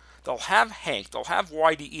again. They'll have Hank, they'll have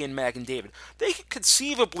YDE and Magen David. They could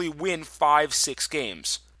conceivably win 5-6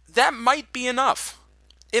 games. That might be enough.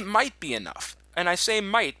 It might be enough. And I say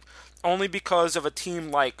might only because of a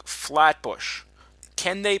team like Flatbush.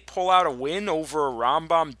 Can they pull out a win over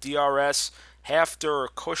Rambam, DRS, Hafter, or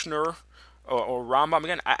Kushner, or Rambam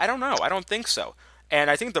again? I don't know. I don't think so.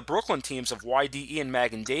 And I think the Brooklyn teams of YDE and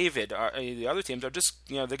Magen David, the other teams, are just,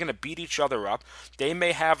 they're going to beat each other up. They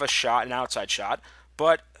may have an outside shot.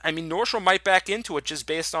 But, North Shore might back into it just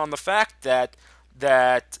based on the fact that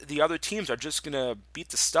the other teams are just going to beat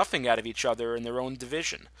the stuffing out of each other in their own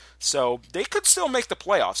division. So they could still make the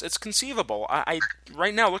playoffs. It's conceivable. I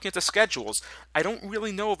right now, looking at the schedules, I don't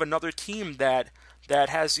really know of another team that that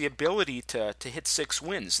has the ability to hit 6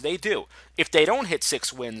 wins. They do. If they don't hit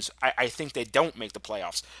 6 wins, I think they don't make the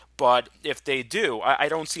playoffs. But if they do, I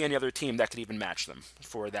don't see any other team that could even match them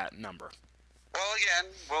for that number. Well,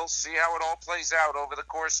 again, we'll see how it all plays out over the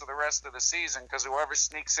course of the rest of the season, because whoever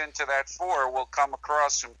sneaks into that 4 will come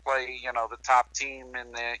across and play, the top team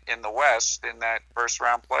in the West in that first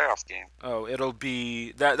round playoff game. Oh, it'll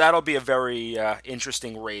be that'll be a very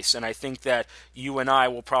interesting race, and I think that you and I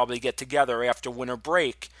will probably get together after winter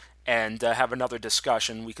break and have another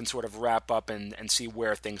discussion. We can sort of wrap up and see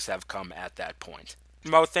where things have come at that point.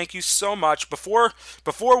 Mo, thank you so much. Before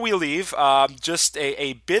we leave, just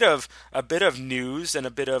a bit of news and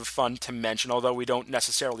a bit of fun to mention, although we don't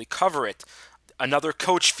necessarily cover it. Another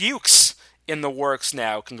Coach Fuchs in the works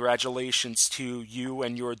now. Congratulations to you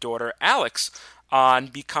and your daughter Alex on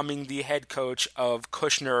becoming the head coach of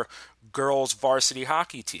Kushner girls varsity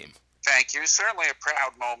hockey team. Thank you. Certainly a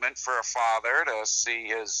proud moment for a father to see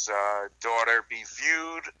his daughter be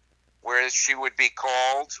viewed where she would be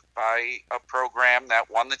called by a program that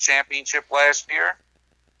won the championship last year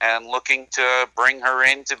and looking to bring her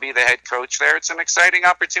in to be the head coach there. It's an exciting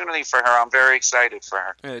opportunity for her. I'm very excited for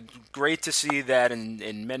her. Great to see that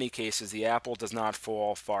in many cases the apple does not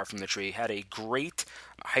fall far from the tree. Had a great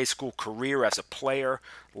high school career as a player.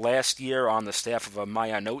 Last year on the staff of a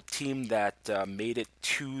Mayanot team that made it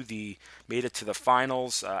to the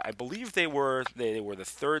finals. I believe they were the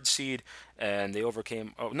 3rd seed, and they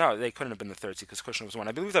overcame. Oh no, they couldn't have been the 3rd seed because Kushner was 1.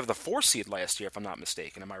 I believe they were the 4th seed last year, if I'm not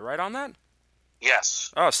mistaken. Am I right on that?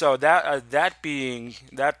 Yes. Oh, so that being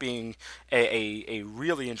a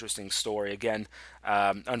really interesting story. Again,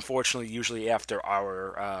 unfortunately, usually after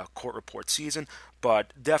our court report season,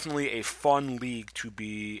 but definitely a fun league to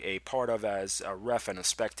be a part of as a ref and a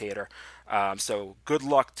spectator. So good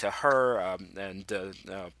luck to her and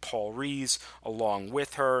Paul Rees along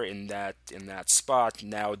with her in that spot.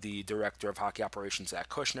 Now the director of hockey operations at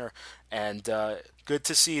Kushner, and good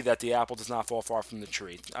to see that the apple does not fall far from the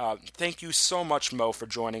tree. Thank you so much, Mo, for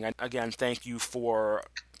joining. Again, thank you for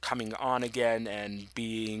coming on again and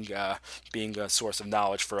being a source of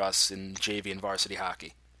knowledge for us in JV and varsity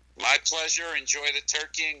hockey. My pleasure. Enjoy the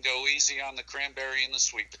turkey and go easy on the cranberry and the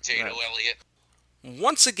sweet potato, right. Elliot.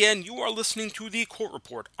 Once again, you are listening to the Court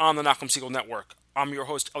Report on the Nachum Segal Network. I'm your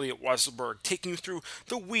host, Elliot Weiselberg, taking you through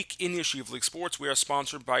the week in Yeshiva League sports. We are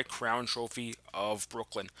sponsored by Crown Trophy of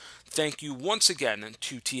Brooklyn. Thank you once again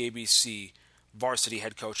to TABC varsity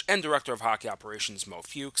head coach and director of hockey operations, Mo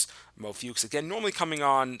Fuchs. Mo Fuchs, again, normally coming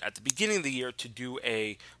on at the beginning of the year to do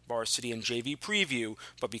a varsity and JV preview,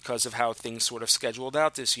 but because of how things sort of scheduled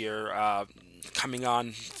out this year, coming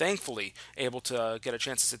on, thankfully, able to get a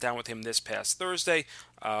chance to sit down with him this past Thursday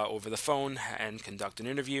over the phone and conduct an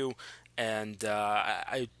interview. And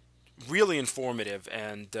I really informative,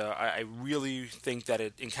 and I really think that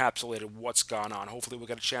it encapsulated what's gone on. Hopefully we'll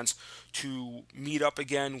get a chance to meet up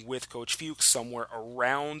again with Coach Fuchs somewhere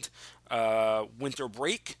around winter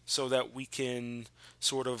break so that we can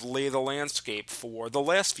sort of lay the landscape for the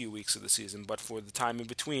last few weeks of the season. But for the time in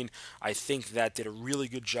between, I think that did a really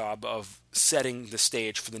good job of setting the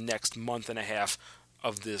stage for the next month and a half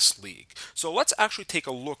of this league. So let's actually take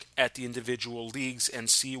a look at the individual leagues and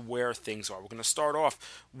see where things are. We're going to start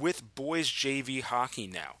off with boys JV hockey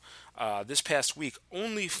now. This past week,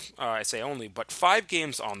 I say only, but 5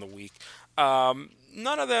 games on the week.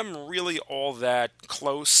 None of them really all that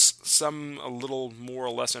close, some a little more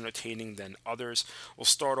or less entertaining than others. We'll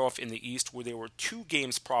start off in the East, where there were 2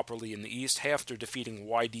 games properly in the East, Hafter defeating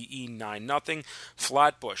YDE 9-0,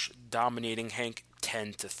 Flatbush dominating Hank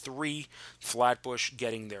 10-3. Flatbush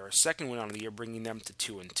getting their second win on the year, bringing them to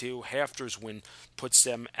 2-2. Hafter's win puts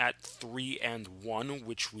them at 3-1,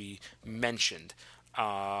 which we mentioned.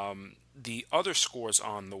 The other scores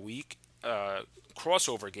on the week,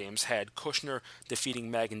 crossover games, had Kushner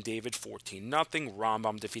defeating Magen David 14-0,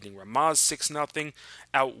 Rambam defeating Ramaz 6-0.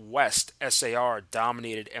 Out west, SAR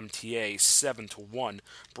dominated MTA 7-1,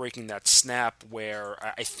 breaking that snap where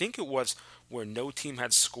I think it was where no team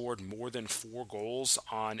had scored more than 4 goals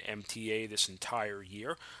on MTA this entire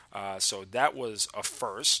year. So that was a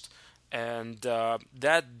first. And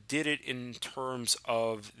that did it in terms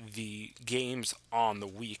of the games on the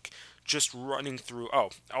week. Just running through,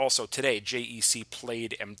 also today, JEC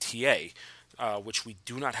played MTA, which we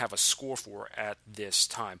do not have a score for at this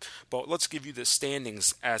time. But let's give you the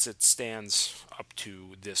standings as it stands up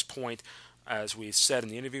to this point. As we said in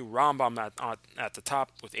the interview, Rambam at the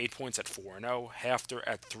top with 8 points at 4-0, Hafter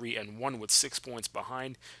at 3-1 with 6 points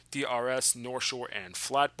behind, DRS, North Shore, and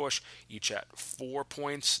Flatbush each at 4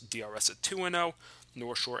 points, DRS at 2-0,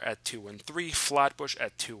 North Shore at 2-3, Flatbush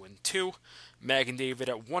at 2-2, Mag and David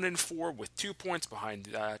at 1-4 with 2 points behind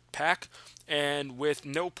that pack, and with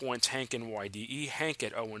no points, Hank and YDE. Hank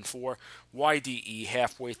at 0-4, YDE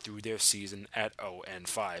halfway through their season at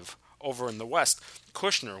 0-5. Over in the West,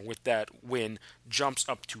 Kushner with that win jumps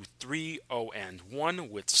up to 3-0-1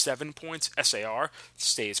 with 7 points. SAR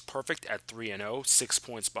stays perfect at 3-0, 6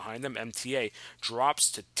 points behind them. MTA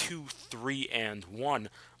drops to 2-3-1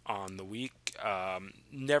 on the week.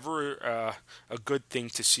 Never a good thing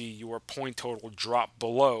to see your point total drop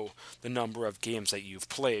below the number of games that you've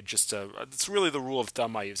played. It's really the rule of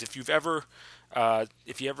thumb I use. If you ever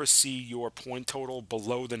see your point total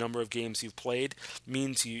below the number of games you've played,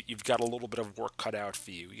 means you've got a little bit of work cut out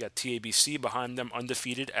for you. You got TABC behind them,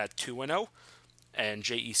 undefeated at 2-0. And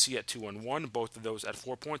JEC at 2-1, both of those at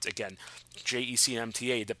 4 points. Again, JEC and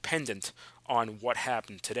MTA dependent on what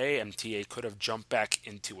happened today. MTA could have jumped back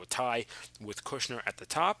into a tie with Kushner at the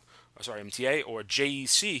top. MTA or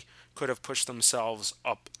JEC could have pushed themselves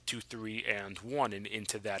up to 3-1 and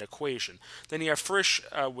into that equation. Then you have Frisch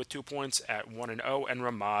with 2 points at 1-0 and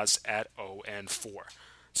Ramaz at 0-4.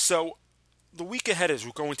 So the week ahead is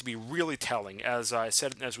going to be really telling, as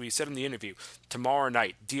we said in the interview. Tomorrow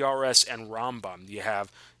night, DRS and Rambam. You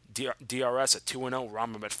have DRS at 2-0,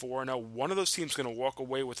 Rambam at 4-0. One of those teams is going to walk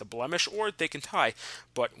away with a blemish, or they can tie.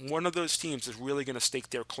 But one of those teams is really going to stake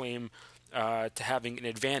their claim to having an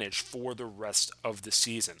advantage for the rest of the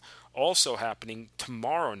season. Also happening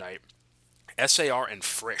tomorrow night, SAR and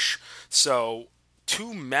Frisch. So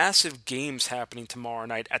 2 massive games happening tomorrow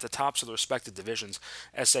night at the tops of the respective divisions.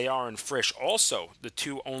 SAR and Frisch, also the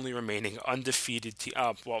 2 only remaining undefeated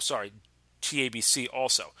TABC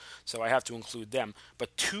also, so I have to include them.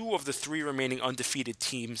 But 2 of the 3 remaining undefeated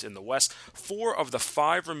teams in the West, 4 of the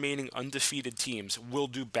 5 remaining undefeated teams will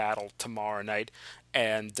do battle tomorrow night.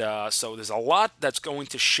 And so there's a lot that's going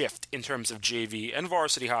to shift in terms of JV and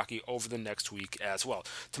varsity hockey over the next week as well.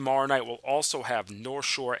 Tomorrow night we'll also have North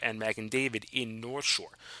Shore and Mag and David in North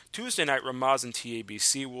Shore. Tuesday night, Ramaz and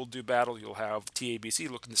TABC will do battle. You'll have TABC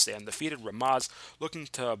looking to stay undefeated, Ramaz looking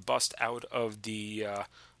to bust out of the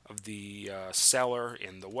cellar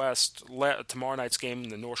in the West. Tomorrow night's game,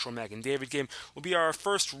 the North Shore Mag and David game, will be our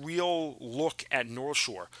first real look at North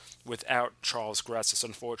Shore without Charles Gratsis.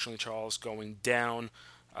 Unfortunately, Charles going down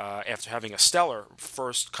after having a stellar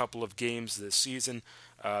first couple of games this season.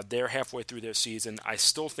 They're halfway through their season. I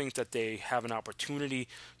still think that they have an opportunity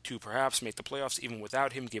to perhaps make the playoffs even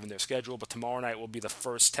without him, given their schedule, but tomorrow night will be the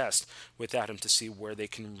first test without him to see where they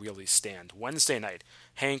can really stand. Wednesday night,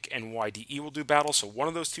 Hank and YDE will do battle, so one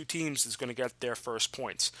of those 2 teams is going to get their first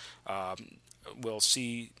points. We'll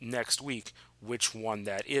see next week which one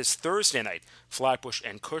that is. Thursday night, Flatbush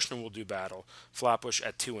and Kushner will do battle. Flatbush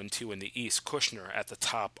at 2-2 in the East, Kushner at the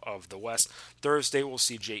top of the West. Thursday, we'll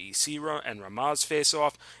see JEC and Ramaz face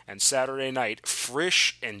off. And Saturday night,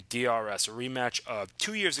 Frisch and DRS, a rematch of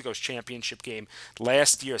 2 years ago's championship game,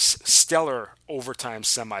 last year's stellar overtime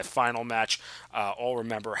semifinal match. All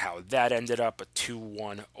remember how that ended up, a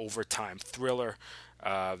 2-1 overtime thriller.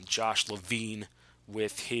 Josh Levine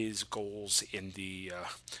with his goals in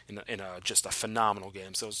just a phenomenal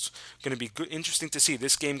game. So it's going to be interesting to see.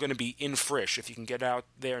 This game going to be in Frisch. If you can get out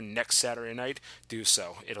there next Saturday night, do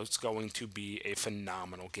so. It's going to be a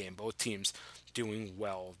phenomenal game. Both teams doing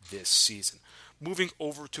well this season. Moving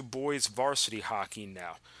over to boys varsity hockey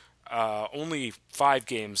now. Only 5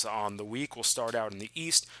 games on the week. We'll start out in the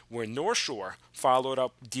East, where North Shore followed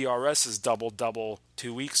up DRS's double-double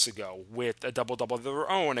 2 weeks ago with a double-double of their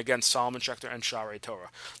own against Solomon Schechter and Share Torah,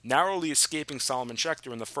 narrowly escaping Solomon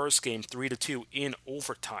Schechter in the first game 3-2 in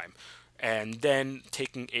overtime, and then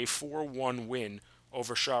taking a 4-1 win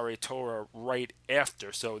over Share Torah right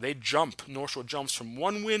after. So North Shore jumps from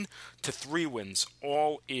 1 win to 3 wins,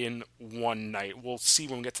 all in one night. We'll see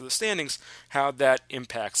when we get to the standings how that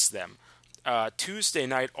impacts them. Tuesday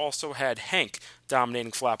night also had Hank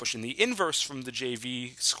dominating Flatbush in the inverse from the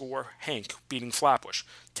JV score, Hank beating Flatbush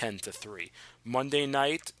 10-3. Monday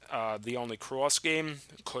night, the only cross game,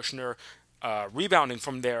 Kushner rebounding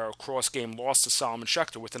from their cross-game loss to Solomon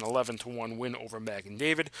Schechter with an 11-1 win over Mag and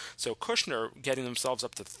David. So Kushner getting themselves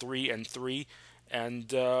up to 3-3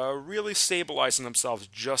 and really stabilizing themselves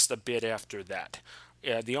just a bit after that.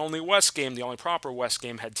 The only proper West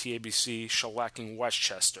game had TABC shellacking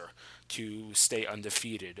Westchester to stay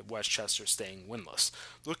undefeated, Westchester staying winless.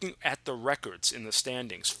 Looking at the records in the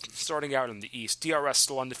standings, starting out in the East, DRS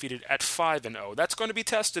still undefeated at 5-0. That's going to be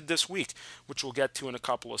tested this week, which we'll get to in a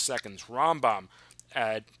couple of seconds. Rambam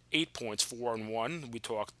at 8 points, 4-1. We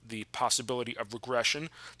talked the possibility of regression.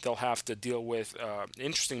 They'll have to deal with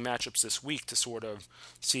interesting matchups this week to sort of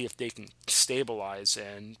see if they can stabilize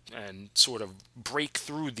and sort of break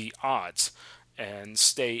through the odds and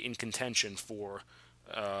stay in contention for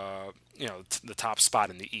the top spot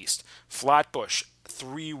in the East. Flatbush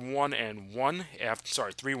 3-1-1 after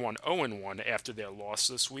 3-1-0-1 after their loss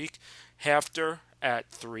this week. Hafter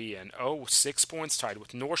at 3-0, 6 points, tied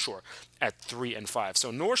with North Shore at 3-5.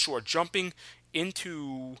 So North Shore jumping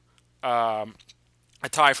into a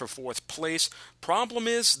tie for fourth place. Problem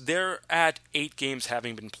is, they're at 8 games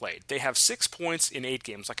having been played. They have 6 points in 8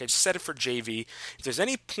 games. Like I said it for JV, if there's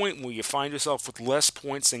any point where you find yourself with less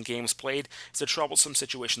points than games played, it's a troublesome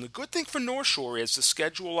situation. The good thing for North Shore is the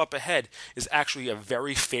schedule up ahead is actually a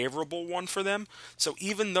very favorable one for them. So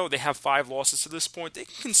even though they have 5 losses to this point, they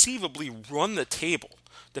can conceivably run the table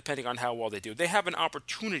depending on how well they do. They have an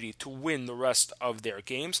opportunity to win the rest of their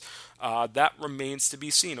games. That remains to be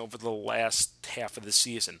seen over the last half of the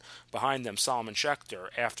season. Behind them, Solomon Schechter,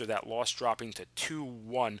 after that loss, dropping to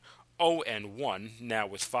 2-1-0-1, now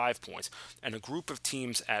with 5 points, and a group of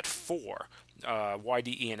teams at 4.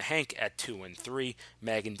 YDE and Hank at 2-3,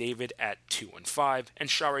 Mag and David at 2-5, and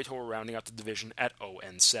Sharator rounding out the division at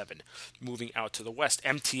 0-7. Moving out to the west,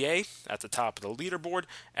 MTA at the top of the leaderboard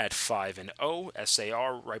at 5-0,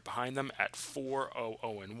 SAR right behind them at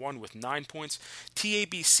 4-0-1 with 9 points,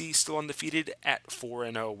 TABC still undefeated at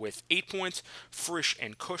 4-0 with 8 points, Frisch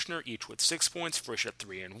and Kushner each with 6 points, Frisch at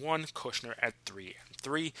 3-1, Kushner at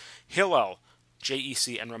 3-3, Hillel,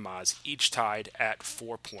 JEC and Ramaz each tied at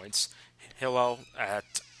 4 points. Hillel at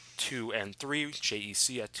 2-3,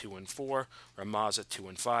 JEC at 2-4, Ramaz at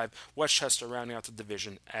 2-5, Westchester rounding out the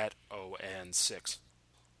division at 0-6.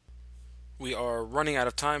 We are running out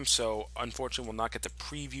of time, so unfortunately we'll not get to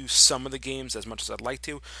preview some of the games as much as I'd like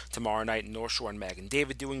to. Tomorrow night, North Shore and Mag and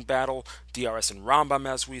David doing battle, DRS and Rambam,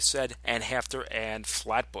 as we said, and Hafter and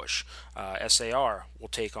Flatbush. SAR will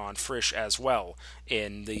take on Frisch as well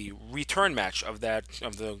in the return match of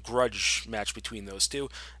the grudge match between those two.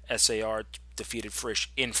 SAR defeated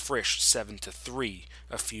Frisch in Frisch 7-3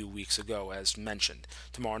 a few weeks ago, as mentioned.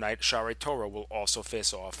 Tomorrow night, Share Torah will also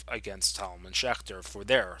face off against Solomon Schechter for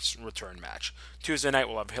their return match. Tuesday night,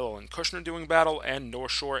 we'll have Hillel and Kushner doing battle, and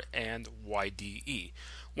North Shore and YDE.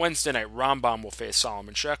 Wednesday night, Rambam will face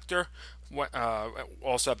Solomon Schechter.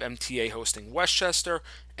 Also have MTA hosting Westchester,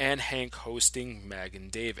 and Hank hosting Mag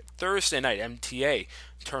and David. Thursday night, MTA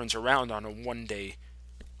turns around on a one-day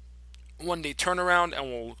turnaround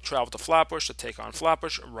and will travel to Flatbush to take on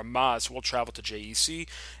Flatbush. Ramaz will travel to JEC,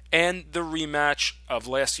 and the rematch of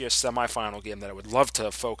last year's semifinal game that I would love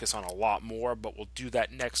to focus on a lot more, but we'll do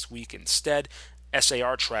that next week instead.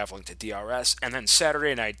 SAR traveling to DRS, and then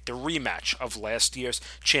Saturday night, the rematch of last year's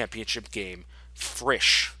championship game.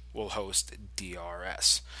 Frisch will host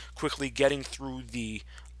DRS. Quickly getting through the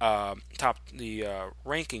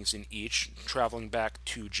rankings in each, traveling back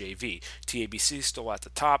to JV. TABC still at the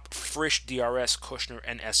top. Frisch, DRS, Kushner,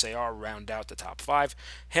 and SAR round out the top 5.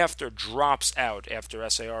 Hafter drops out after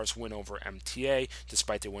SAR's win over MTA,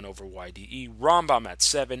 despite their win over YDE. Rambam at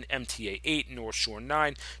 7, MTA 8, North Shore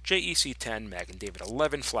 9, JEC 10, Mag and David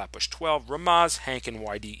 11, Flatbush 12, Ramaz, Hank, and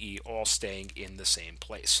YDE all staying in the same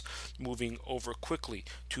place. Moving over quickly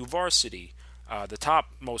to varsity. The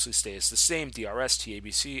top mostly stays the same. DRS,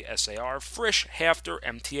 TABC, SAR, Frisch, Hafter,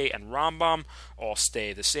 MTA, and Rambam all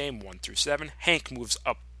stay the same, 1 through 7. Hank moves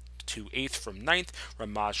up to 8th from 9th.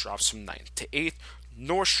 Ramaz drops from 9th to 8th.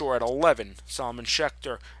 North Shore at 11. Solomon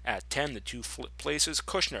Schechter at 10, the two flip places.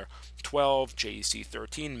 Kushner 12, JEC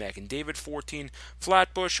 13, Mag and David 14.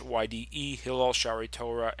 Flatbush, YDE, Hillel, Shari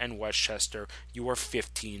Torah, and Westchester, you are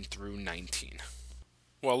 15 through 19.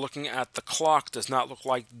 Well, looking at the clock, does not look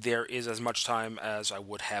like there is as much time as I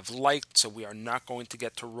would have liked, so we are not going to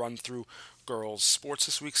get to run through girls' sports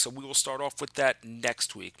this week, so we will start off with that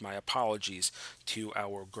next week. My apologies to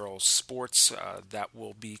our girls' sports. That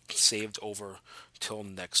will be saved over till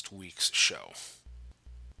next week's show.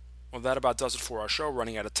 Well, that about does it for our show.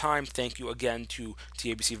 Running out of time. Thank you again to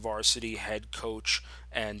TABC Varsity head coach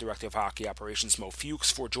and director of hockey operations Mo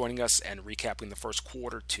Fuchs for joining us and recapping the first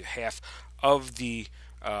quarter to half of the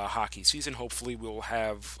hockey season. Hopefully, we will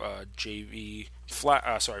have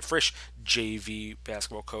Frisch JV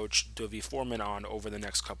basketball coach Dovi Foreman on over the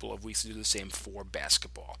next couple of weeks to do the same for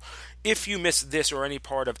basketball. If you missed this or any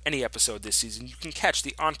part of any episode this season, you can catch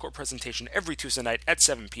the encore presentation every Tuesday night at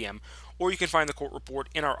 7 p.m., or you can find the court report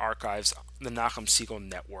in our archives, the Nachum Siegel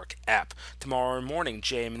Network app. Tomorrow morning,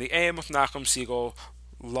 JM in the AM with Nachum Siegel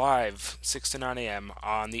live 6 to 9 a.m.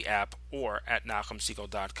 on the app or at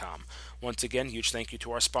NachumSegal.com. Once again, huge thank you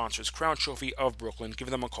to our sponsors, Crown Trophy of Brooklyn. Give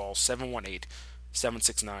them a call,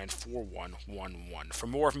 718-769-4111. For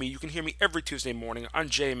more of me, you can hear me every Tuesday morning on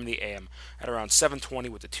JM in the AM at around 7:20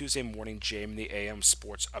 with the Tuesday morning JM in the AM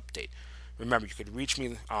Sports Update. Remember, you could reach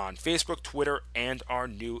me on Facebook, Twitter, and our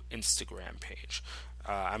new Instagram page.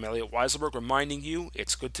 I'm Elliot Weiselberg reminding you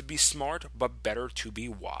it's good to be smart, but better to be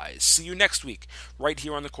wise. See you next week, right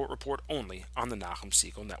here on the Court Report, only on the Nachum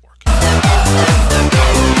Segal Network.